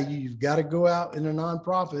provide value. You've got to go out in a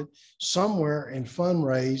nonprofit somewhere and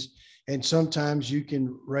fundraise. And sometimes you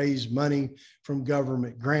can raise money from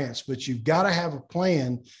government grants, but you've got to have a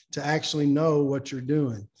plan to actually know what you're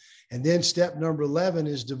doing. And then step number 11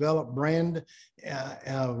 is develop brand.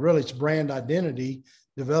 Really, it's brand identity.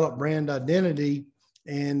 Develop brand identity.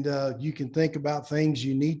 And you can think about things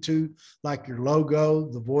you need to, like your logo,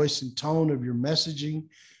 the voice and tone of your messaging,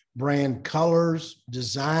 brand colors,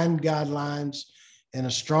 design guidelines, and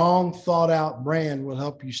a strong thought out brand will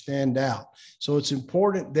help you stand out. So it's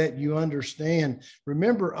important that you understand.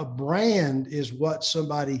 Remember, a brand is what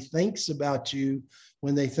somebody thinks about you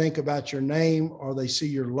when they think about your name, or they see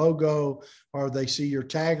your logo, or they see your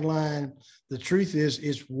tagline. The truth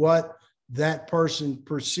is what that person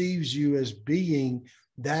perceives you as being,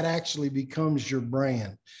 that actually becomes your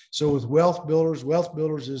brand. So with Wealth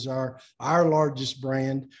Builders is our largest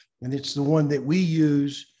brand, and it's the one that we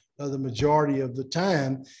use the majority of the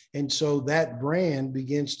time. And so that brand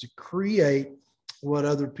begins to create what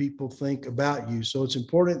other people think about you. So it's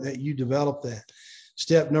important that you develop that.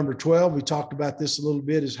 Step number 12, we talked about this a little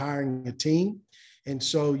bit, is hiring a team. And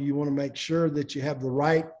so you want to make sure that you have the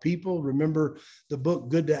right people. Remember the book,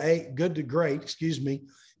 Good to Great,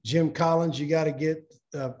 Jim Collins. You got to get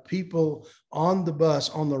people on the bus,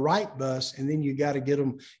 on the right bus, and then you got to get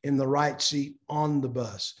them in the right seat on the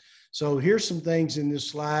bus. So here's some things in this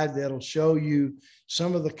slide that'll show you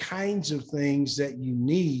some of the kinds of things that you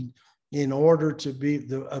need in order to be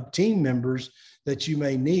the team members that you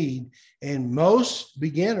may need. And most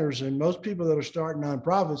beginners and most people that are starting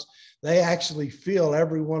nonprofits, they actually fill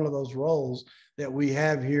every one of those roles that we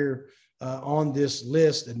have here on this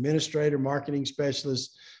list: administrator, marketing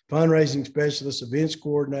specialist, fundraising specialist, events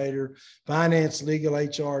coordinator, finance, legal,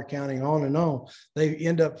 HR, accounting, on and on. They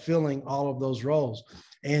end up filling all of those roles.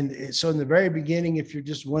 And so in the very beginning, if you're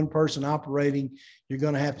just one person operating, you're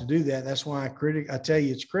going to have to do that. That's why I tell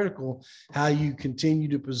you it's critical how you continue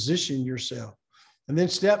to position yourself. And then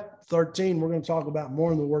step 13, we're going to talk about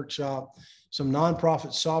more in the workshop, some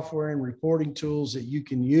nonprofit software and reporting tools that you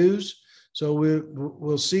can use. So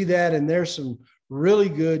we'll see that, and there's some really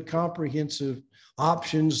good comprehensive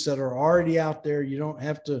options that are already out there. You don't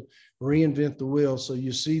have to reinvent the wheel. So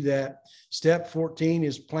you see that step 14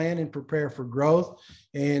 is plan and prepare for growth.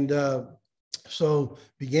 And so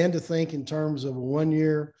begin to think in terms of a 1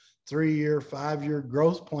 year, 3 year, 5 year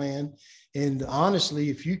growth plan. And honestly,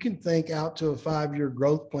 if you can think out to a 5 year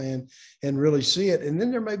growth plan and really see it, and then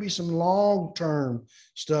there may be some long term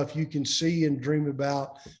stuff you can see and dream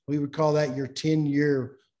about. We would call that your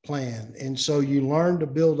 10-year plan. And so you learn to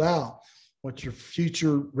build out what your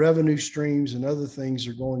future revenue streams and other things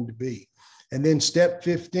are going to be. And then step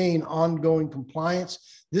 15, ongoing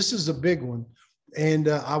compliance. This is a big one. And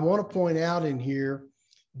I want to point out in here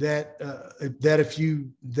that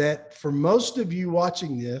that for most of you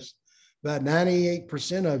watching this, about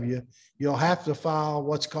 98% of you, you'll have to file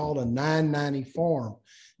what's called a 990 form.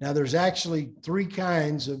 Now, there's actually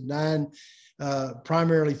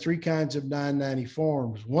primarily three kinds of 990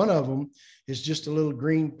 forms. One of them is just a little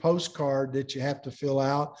green postcard that you have to fill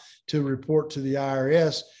out to report to the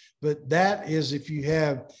IRS. But that is if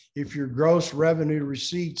your gross revenue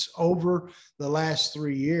receipts over the last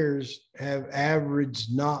 3 years have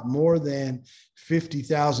averaged not more than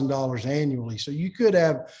 $50,000 annually. So you could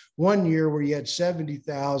have 1 year where you had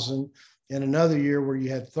 70,000 and another year where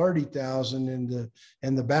you had 30,000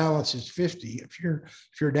 and the balance is 50. If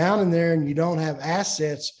you're down in there and you don't have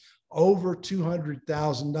assets over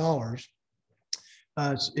 $200,000,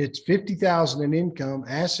 it's 50,000 in income,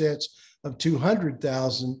 assets of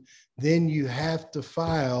 200,000, then you have to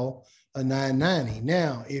file a 990.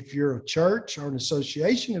 Now, if you're a church or an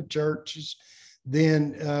association of churches,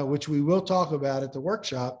 then which we will talk about at the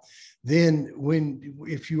workshop, then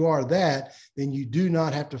if you are that, then you do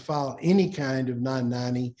not have to file any kind of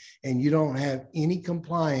 990, and you don't have any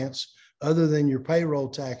compliance other than your payroll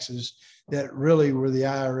taxes that really where the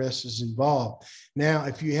IRS is involved. Now,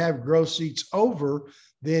 if you have gross receipts over,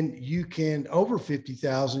 then you can over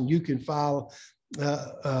 50,000, you can file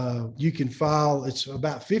it's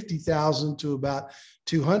about 50,000 to about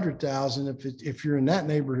 200,000. If you're in that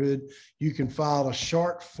neighborhood, you can file a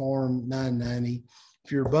short form 990.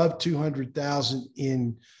 If you're above 200,000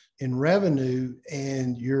 in revenue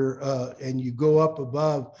and you go up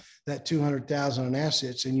above that 200,000 in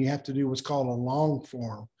assets, and you have to do what's called a long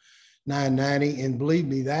form 990. And believe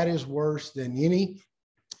me, that is worse than any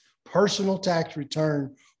personal tax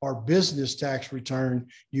return or business tax return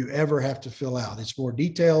you ever have to fill out. It's more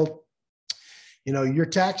detailed. Your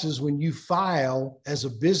taxes, when you file as a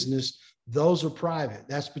business, those are private.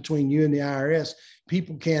 That's between you and the IRS.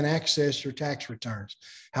 People can't access your tax returns.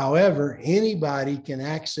 However, anybody can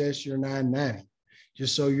access your 990,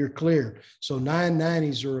 just so you're clear. So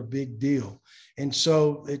 990s are a big deal. And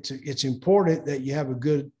so it's important that you have a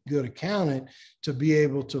good accountant to be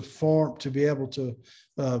able to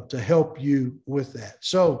help you with that.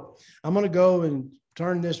 So I'm going to go and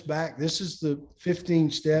turn this back. This is the 15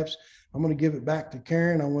 steps. I'm going to give it back to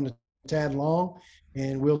Karen. I want to tag along,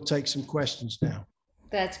 and we'll take some questions now.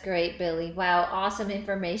 That's great, Billy. Wow, awesome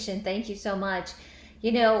information. Thank you so much.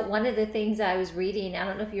 One of the things I was reading, I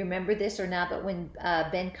don't know if you remember this or not, but when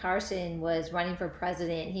Ben Carson was running for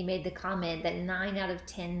president, he made the comment that 9 out of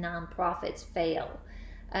 10 nonprofits fail.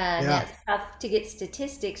 That's tough to get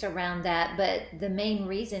statistics around that, but the main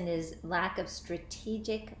reason is lack of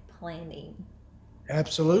strategic planning.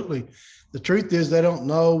 Absolutely. The truth is they don't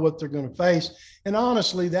know what they're going to face. And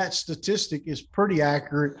honestly, that statistic is pretty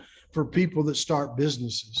accurate for people that start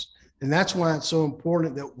businesses. And that's why it's so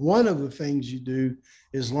important that one of the things you do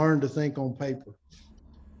is learn to think on paper.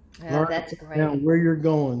 Oh, that's great. Down where you're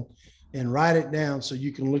going and write it down so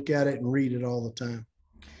you can look at it and read it all the time.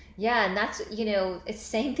 Yeah, and that's, it's the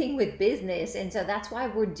same thing with business. And so that's why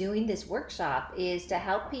we're doing this workshop, is to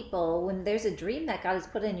help people when there's a dream that God has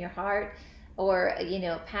put in your heart, or,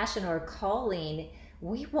 passion or calling.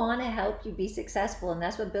 We want to help you be successful. And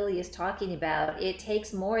that's what Billy is talking about. It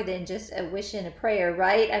takes more than just a wish and a prayer,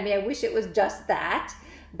 right? I mean, I wish it was just that,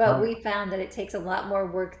 but we found that it takes a lot more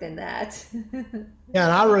work than that. Yeah,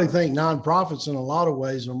 and I really think nonprofits in a lot of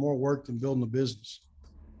ways are more work than building a business.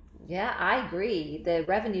 Yeah, I agree. The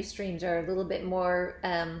revenue streams are a little bit more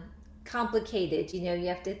complicated. You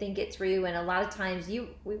have to think it through. And a lot of times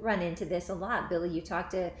we run into this a lot. Billy, you talk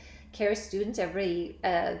to care students, everybody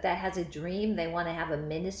that has a dream, they want to have a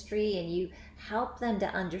ministry, and you help them to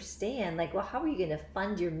understand, like, well, how are you going to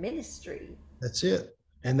fund your ministry? That's it.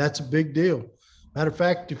 And that's a big deal. Matter of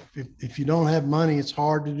fact, if you don't have money, it's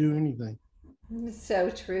hard to do anything. So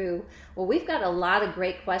true. Well, we've got a lot of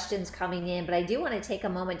great questions coming in, but I do want to take a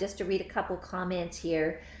moment just to read a couple comments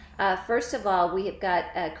here. First of all, we have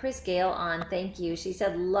got Chris Gale on. Thank you. She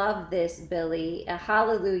said, love this, Billy.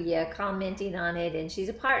 Hallelujah, commenting on it. And she's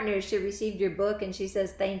a partner. She received your book and she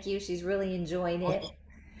says, thank you. She's really enjoying it.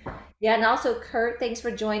 Yeah, and also Kurt, thanks for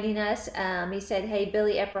joining us. He said, "Hey,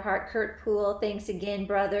 Billy Epperhart, Kurt Poole, thanks again,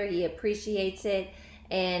 brother. He appreciates it."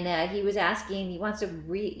 And he was asking, he wants to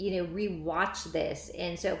rewatch this.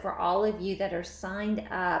 And so for all of you that are signed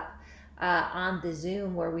up on the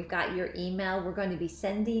Zoom where we've got your email, we're going to be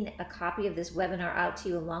sending a copy of this webinar out to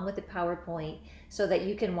you along with the PowerPoint so that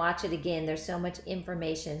you can watch it again. There's so much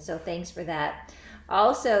information. So thanks for that.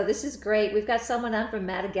 Also, this is great. We've got someone on from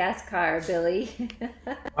Madagascar, Billy.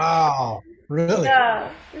 Wow, really? Yeah.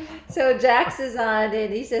 So Jax is on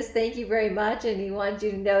and he says thank you very much and he wants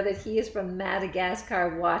you to know that he is from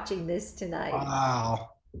Madagascar watching this tonight.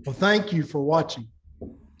 Wow. Well, thank you for watching.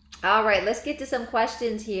 All right, let's get to some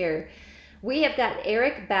questions here. We have got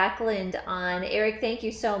Eric Backlund on. Eric, thank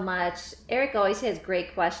you so much. Eric always has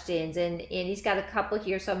great questions and he's got a couple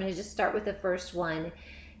here, so I'm going to just start with the first one.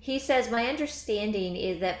 He says, my understanding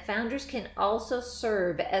is that founders can also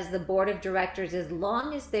serve as the board of directors as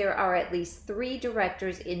long as there are at least 3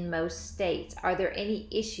 directors in most states. Are there any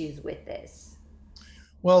issues with this?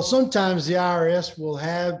 Well, sometimes the IRS will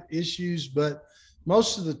have issues, but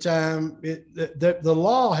most of the time the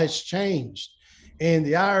law has changed. And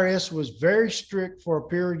the IRS was very strict for a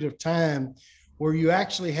period of time where you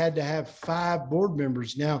actually had to have 5 board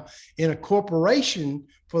members. Now, in a corporation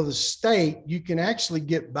for the state, you can actually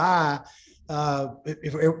get by. Now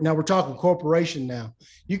we're talking corporation now.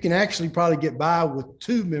 You can actually probably get by with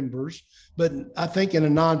 2 members, but I think in a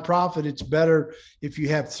nonprofit, it's better if you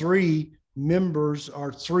have 3 members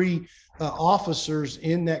or 3 officers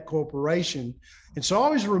in that corporation. And so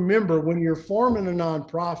always remember when you're forming a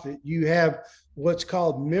nonprofit, you have what's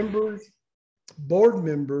called members, board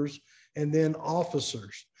members, and then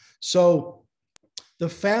officers. So the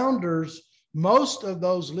founders, most of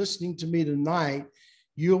those listening to me tonight,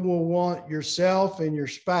 you will want yourself and your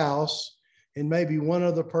spouse and maybe one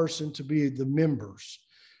other person to be the members.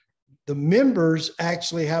 The members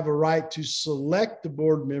actually have a right to select the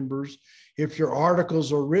board members. If your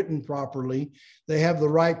articles are written properly, they have the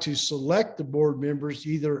right to select the board members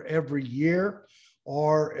either every year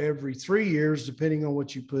or every 3 years, depending on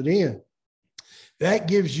what you put in. That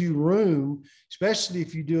gives you room, especially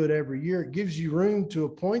if you do it every year, it gives you room to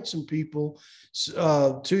appoint some people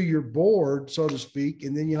to your board, so to speak,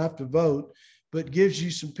 and then you'll have to vote, but gives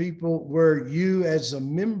you some people where you as a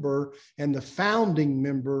member and the founding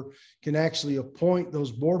member can actually appoint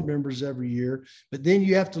those board members every year. But then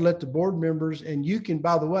you have to let the board members, and you can,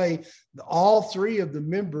 by the way, all 3 of the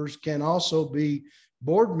members can also be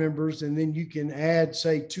board members, and then you can add,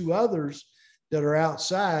 say, 2 others that are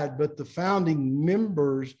outside, but the founding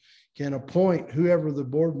members can appoint whoever the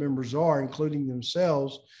board members are, including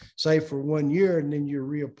themselves, say for 1 year, and then you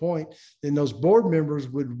reappoint. Then those board members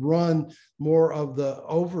would run more of the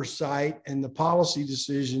oversight and the policy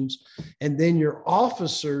decisions. And then your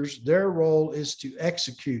officers, their role is to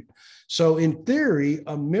execute. So in theory,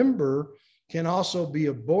 a member can also be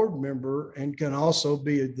a board member and can also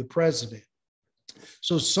be the president.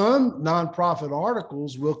 So some nonprofit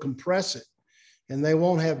articles will compress it, and they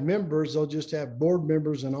won't have members. They'll just have board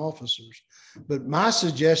members and officers. But my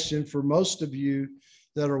suggestion for most of you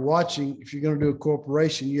that are watching, if you're going to do a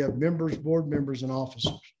corporation, you have members, board members, and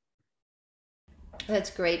officers.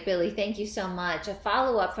 That's great, Billy. Thank you so much. A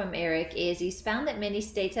follow-up from Eric is he's found that many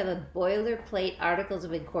states have a boilerplate articles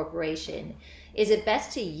of incorporation. Is it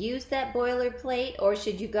best to use that boilerplate, or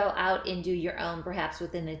should you go out and do your own, perhaps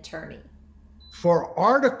with an attorney? For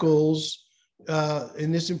articles,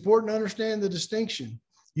 and it's important to understand the distinction.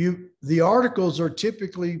 The articles are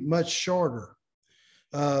typically much shorter.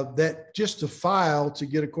 That just to file, to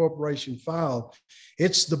get a corporation filed,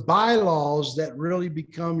 it's the bylaws that really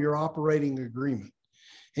become your operating agreement.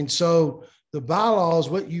 And so the bylaws,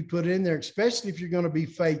 what you put in there, especially if you're going to be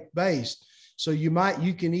faith-based. So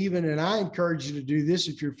you can even, and I encourage you to do this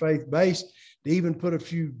if you're faith-based, to even put a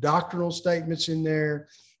few doctrinal statements in there,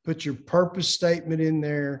 put your purpose statement in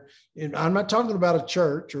there. And I'm not talking about a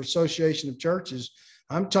church or association of churches.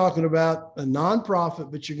 I'm talking about a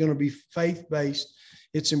nonprofit, but you're going to be faith-based.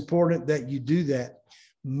 It's important that you do that.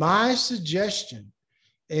 My suggestion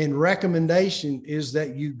and recommendation is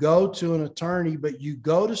that you go to an attorney, but you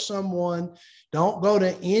go to someone, don't go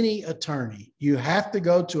to any attorney. You have to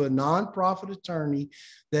go to a nonprofit attorney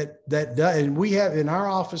that does, and we have in our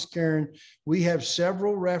office, Karen, we have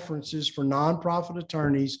several references for nonprofit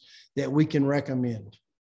attorneys that we can recommend.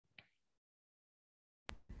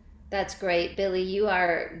 That's great, Billy. You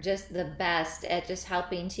are just the best at just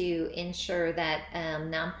helping to ensure that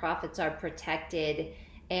nonprofits are protected.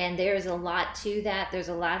 And there's a lot to that. There's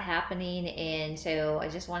a lot happening. And so I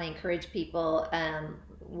just want to encourage people,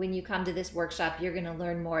 when you come to this workshop, you're going to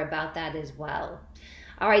learn more about that as well.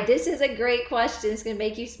 All right, this is a great question. It's going to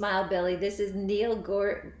make you smile, Billy. This is Neil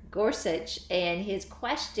Gorsuch, and his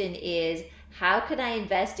question is, how can I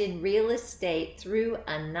invest in real estate through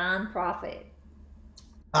a nonprofit?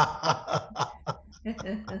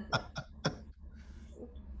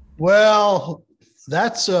 Well,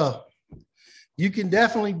 that's you can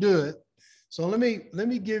definitely do it. So let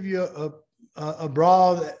me give you a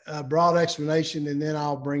broad explanation, and then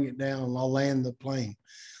I'll bring it down and I'll land the plane.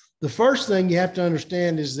 The first thing you have to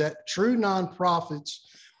understand is that true nonprofits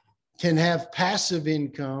can have passive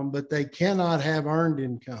income, but they cannot have earned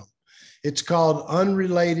income. It's called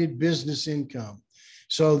unrelated business income.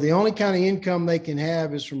 So the only kind of income they can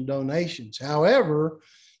have is from donations. However,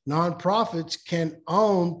 nonprofits can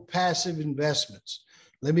own passive investments.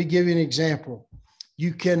 Let me give you an example.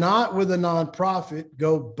 You cannot, with a nonprofit,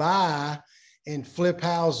 go buy and flip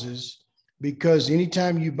houses, because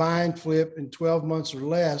anytime you buy and flip in 12 months or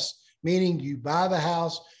less, meaning you buy the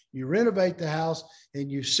house, you renovate the house,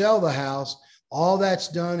 and you sell the house, all that's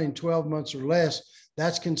done in 12 months or less,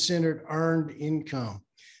 that's considered earned income.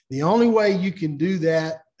 The only way you can do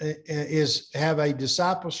that is have a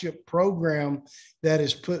discipleship program that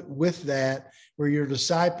is put with that, where you're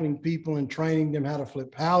discipling people and training them how to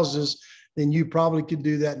flip houses. Then you probably could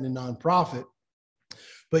do that in a nonprofit.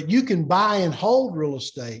 But you can buy and hold real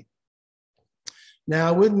estate. Now,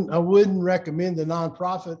 I wouldn't recommend the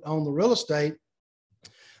nonprofit own the real estate.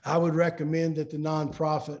 I would recommend that the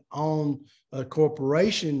nonprofit own a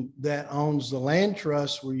corporation that owns the land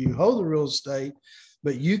trust where you hold the real estate.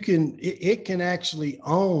 But it can actually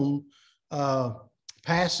own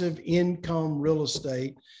passive income real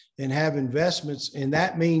estate and have investments. And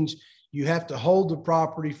that means you have to hold the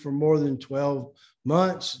property for more than 12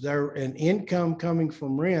 months. An income coming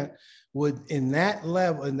from rent would, in that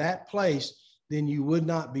level, in that place, then you would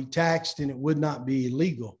not be taxed and it would not be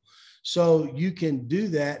illegal. So you can do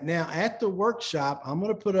that. Now at the workshop, I'm going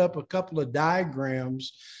to put up a couple of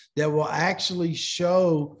diagrams that will actually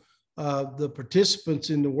show the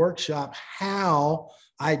participants in the workshop how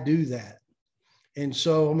I do that. And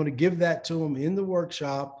so I'm going to give that to them in the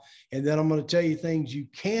workshop. And then I'm going to tell you things you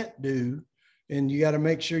can't do. And you got to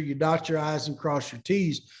make sure you dot your I's and cross your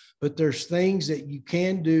T's. But there's things that you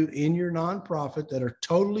can do in your nonprofit that are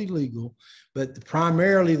totally legal. But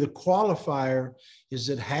primarily the qualifier is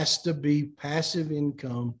it has to be passive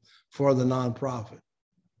income for the nonprofit.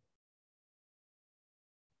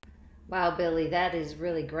 Wow, Billy, that is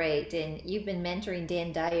really great. And you've been mentoring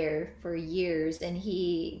Dan Dyer for years, and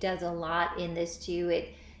he does a lot in this too.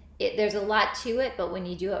 There's a lot to it, but when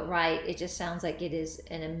you do it right, it just sounds like it is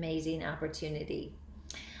an amazing opportunity.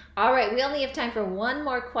 All right, we only have time for one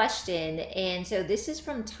more question. And so this is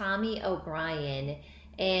from Tommy O'Brien.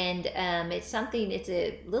 And it's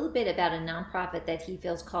a little bit about a nonprofit that he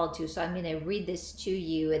feels called to. So I'm going to read this to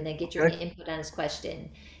you and then get your input on his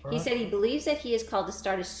question. He said he believes that he is called to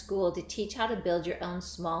start a school to teach how to build your own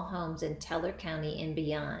small homes in Teller County and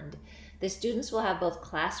beyond. The students will have both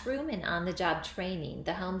classroom and on-the-job training.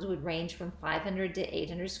 The homes would range from 500 to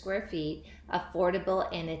 800 square feet,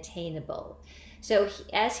 affordable and attainable. So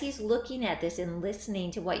as he's looking at this and listening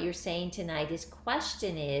to what you're saying tonight, his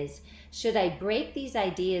question is, should I break these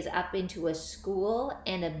ideas up into a school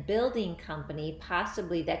and a building company,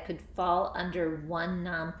 possibly that could fall under one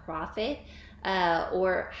nonprofit?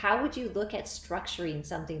 Or how would you look at structuring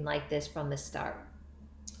something like this from the start?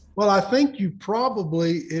 Well, I think you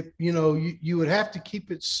probably, you would have to keep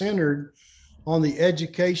it centered on the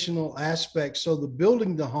educational aspect. So the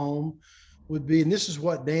building the home would be, and this is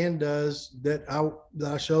what Dan does that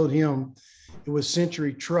I showed him. It was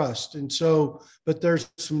Century Trust. And so, but there's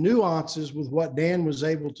some nuances with what Dan was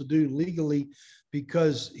able to do legally,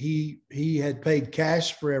 because he had paid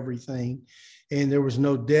cash for everything and there was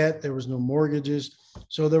no debt, there was no mortgages.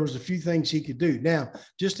 So there was a few things he could do. Now,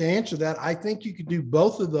 just to answer that, I think you could do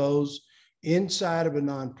both of those inside of a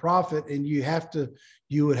nonprofit, and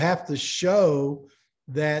you would have to show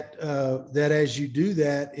that that as you do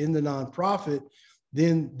that in the nonprofit,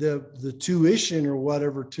 then the tuition or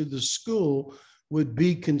whatever to the school would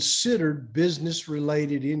be considered business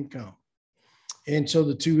related income. And so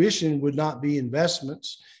the tuition would not be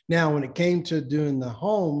investments. Now, when it came to doing the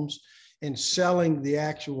homes and selling the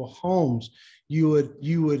actual homes,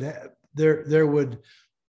 you'd have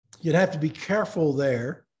to be careful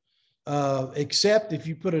there, except if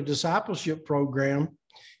you put a discipleship program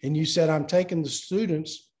and you said, I'm taking the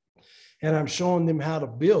students and I'm showing them how to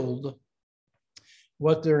build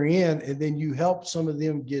what they're in, and then you help some of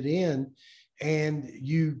them get in and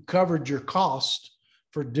you covered your cost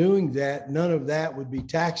for doing that, none of that would be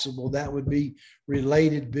taxable. That would be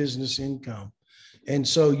related business income. And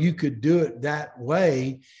so you could do it that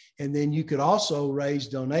way. And then you could also raise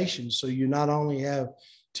donations. So you not only have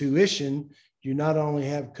tuition, you not only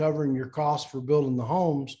have covering your costs for building the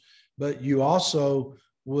homes, but you also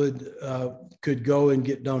would could go and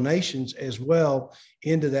get donations as well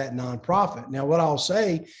into that nonprofit. Now, what I'll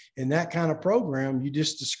say in that kind of program you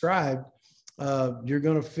just described, you're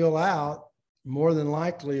going to fill out more than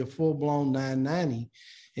likely a full-blown 990.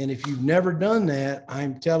 And if you've never done that,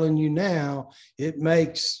 I'm telling you now, it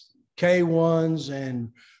makes K1s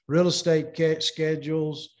and real estate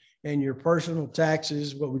schedules and your personal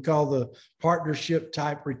taxes, what we call the partnership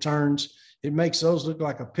type returns, it makes those look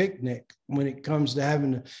like a picnic when it comes to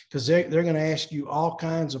having to, because they're going to ask you all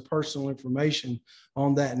kinds of personal information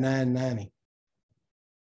on that 990.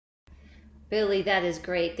 Billy, that is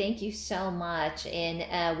great. Thank you so much.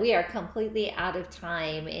 And we are completely out of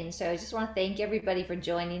time. And so I just want to thank everybody for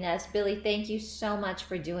joining us. Billy, thank you so much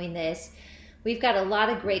for doing this. We've got a lot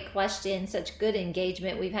of great questions, such good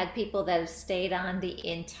engagement. We've had people that have stayed on the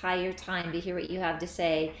entire time to hear what you have to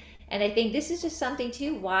say. And I think this is just something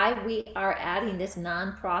too why we are adding this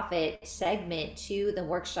nonprofit segment to the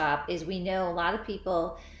workshop is we know a lot of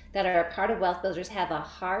people that are a part of Wealth Builders have a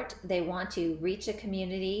heart. They want to reach a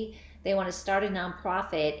community. They want to start a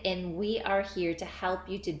nonprofit, and we are here to help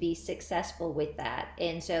you to be successful with that.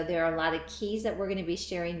 And so there are a lot of keys that we're going to be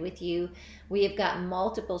sharing with you. We have got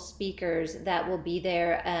multiple speakers that will be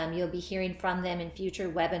there. You'll be hearing from them in future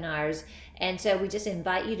webinars. And so we just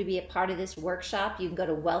invite you to be a part of this workshop. You can go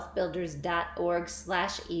to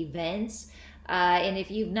wealthbuilders.org/events. And if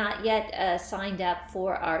you've not yet signed up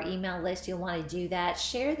for our email list, you'll want to do that.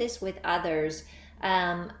 Share this with others.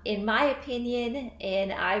 In my opinion,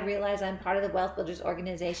 and I realize I'm part of the Wealth Builders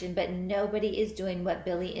organization, but nobody is doing what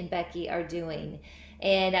Billy and Becky are doing.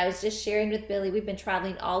 And I was just sharing with Billy, we've been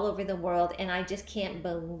traveling all over the world, and I just can't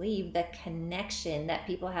believe the connection that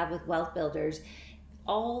people have with Wealth Builders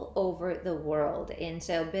all over the world. And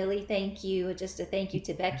so, Billy, thank you. Just a thank you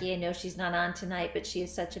to Becky. I know she's not on tonight, but she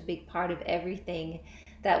is such a big part of everything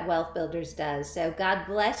that Wealth Builders does. So God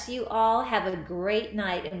bless you all. Have a great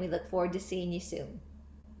night, and we look forward to seeing you soon.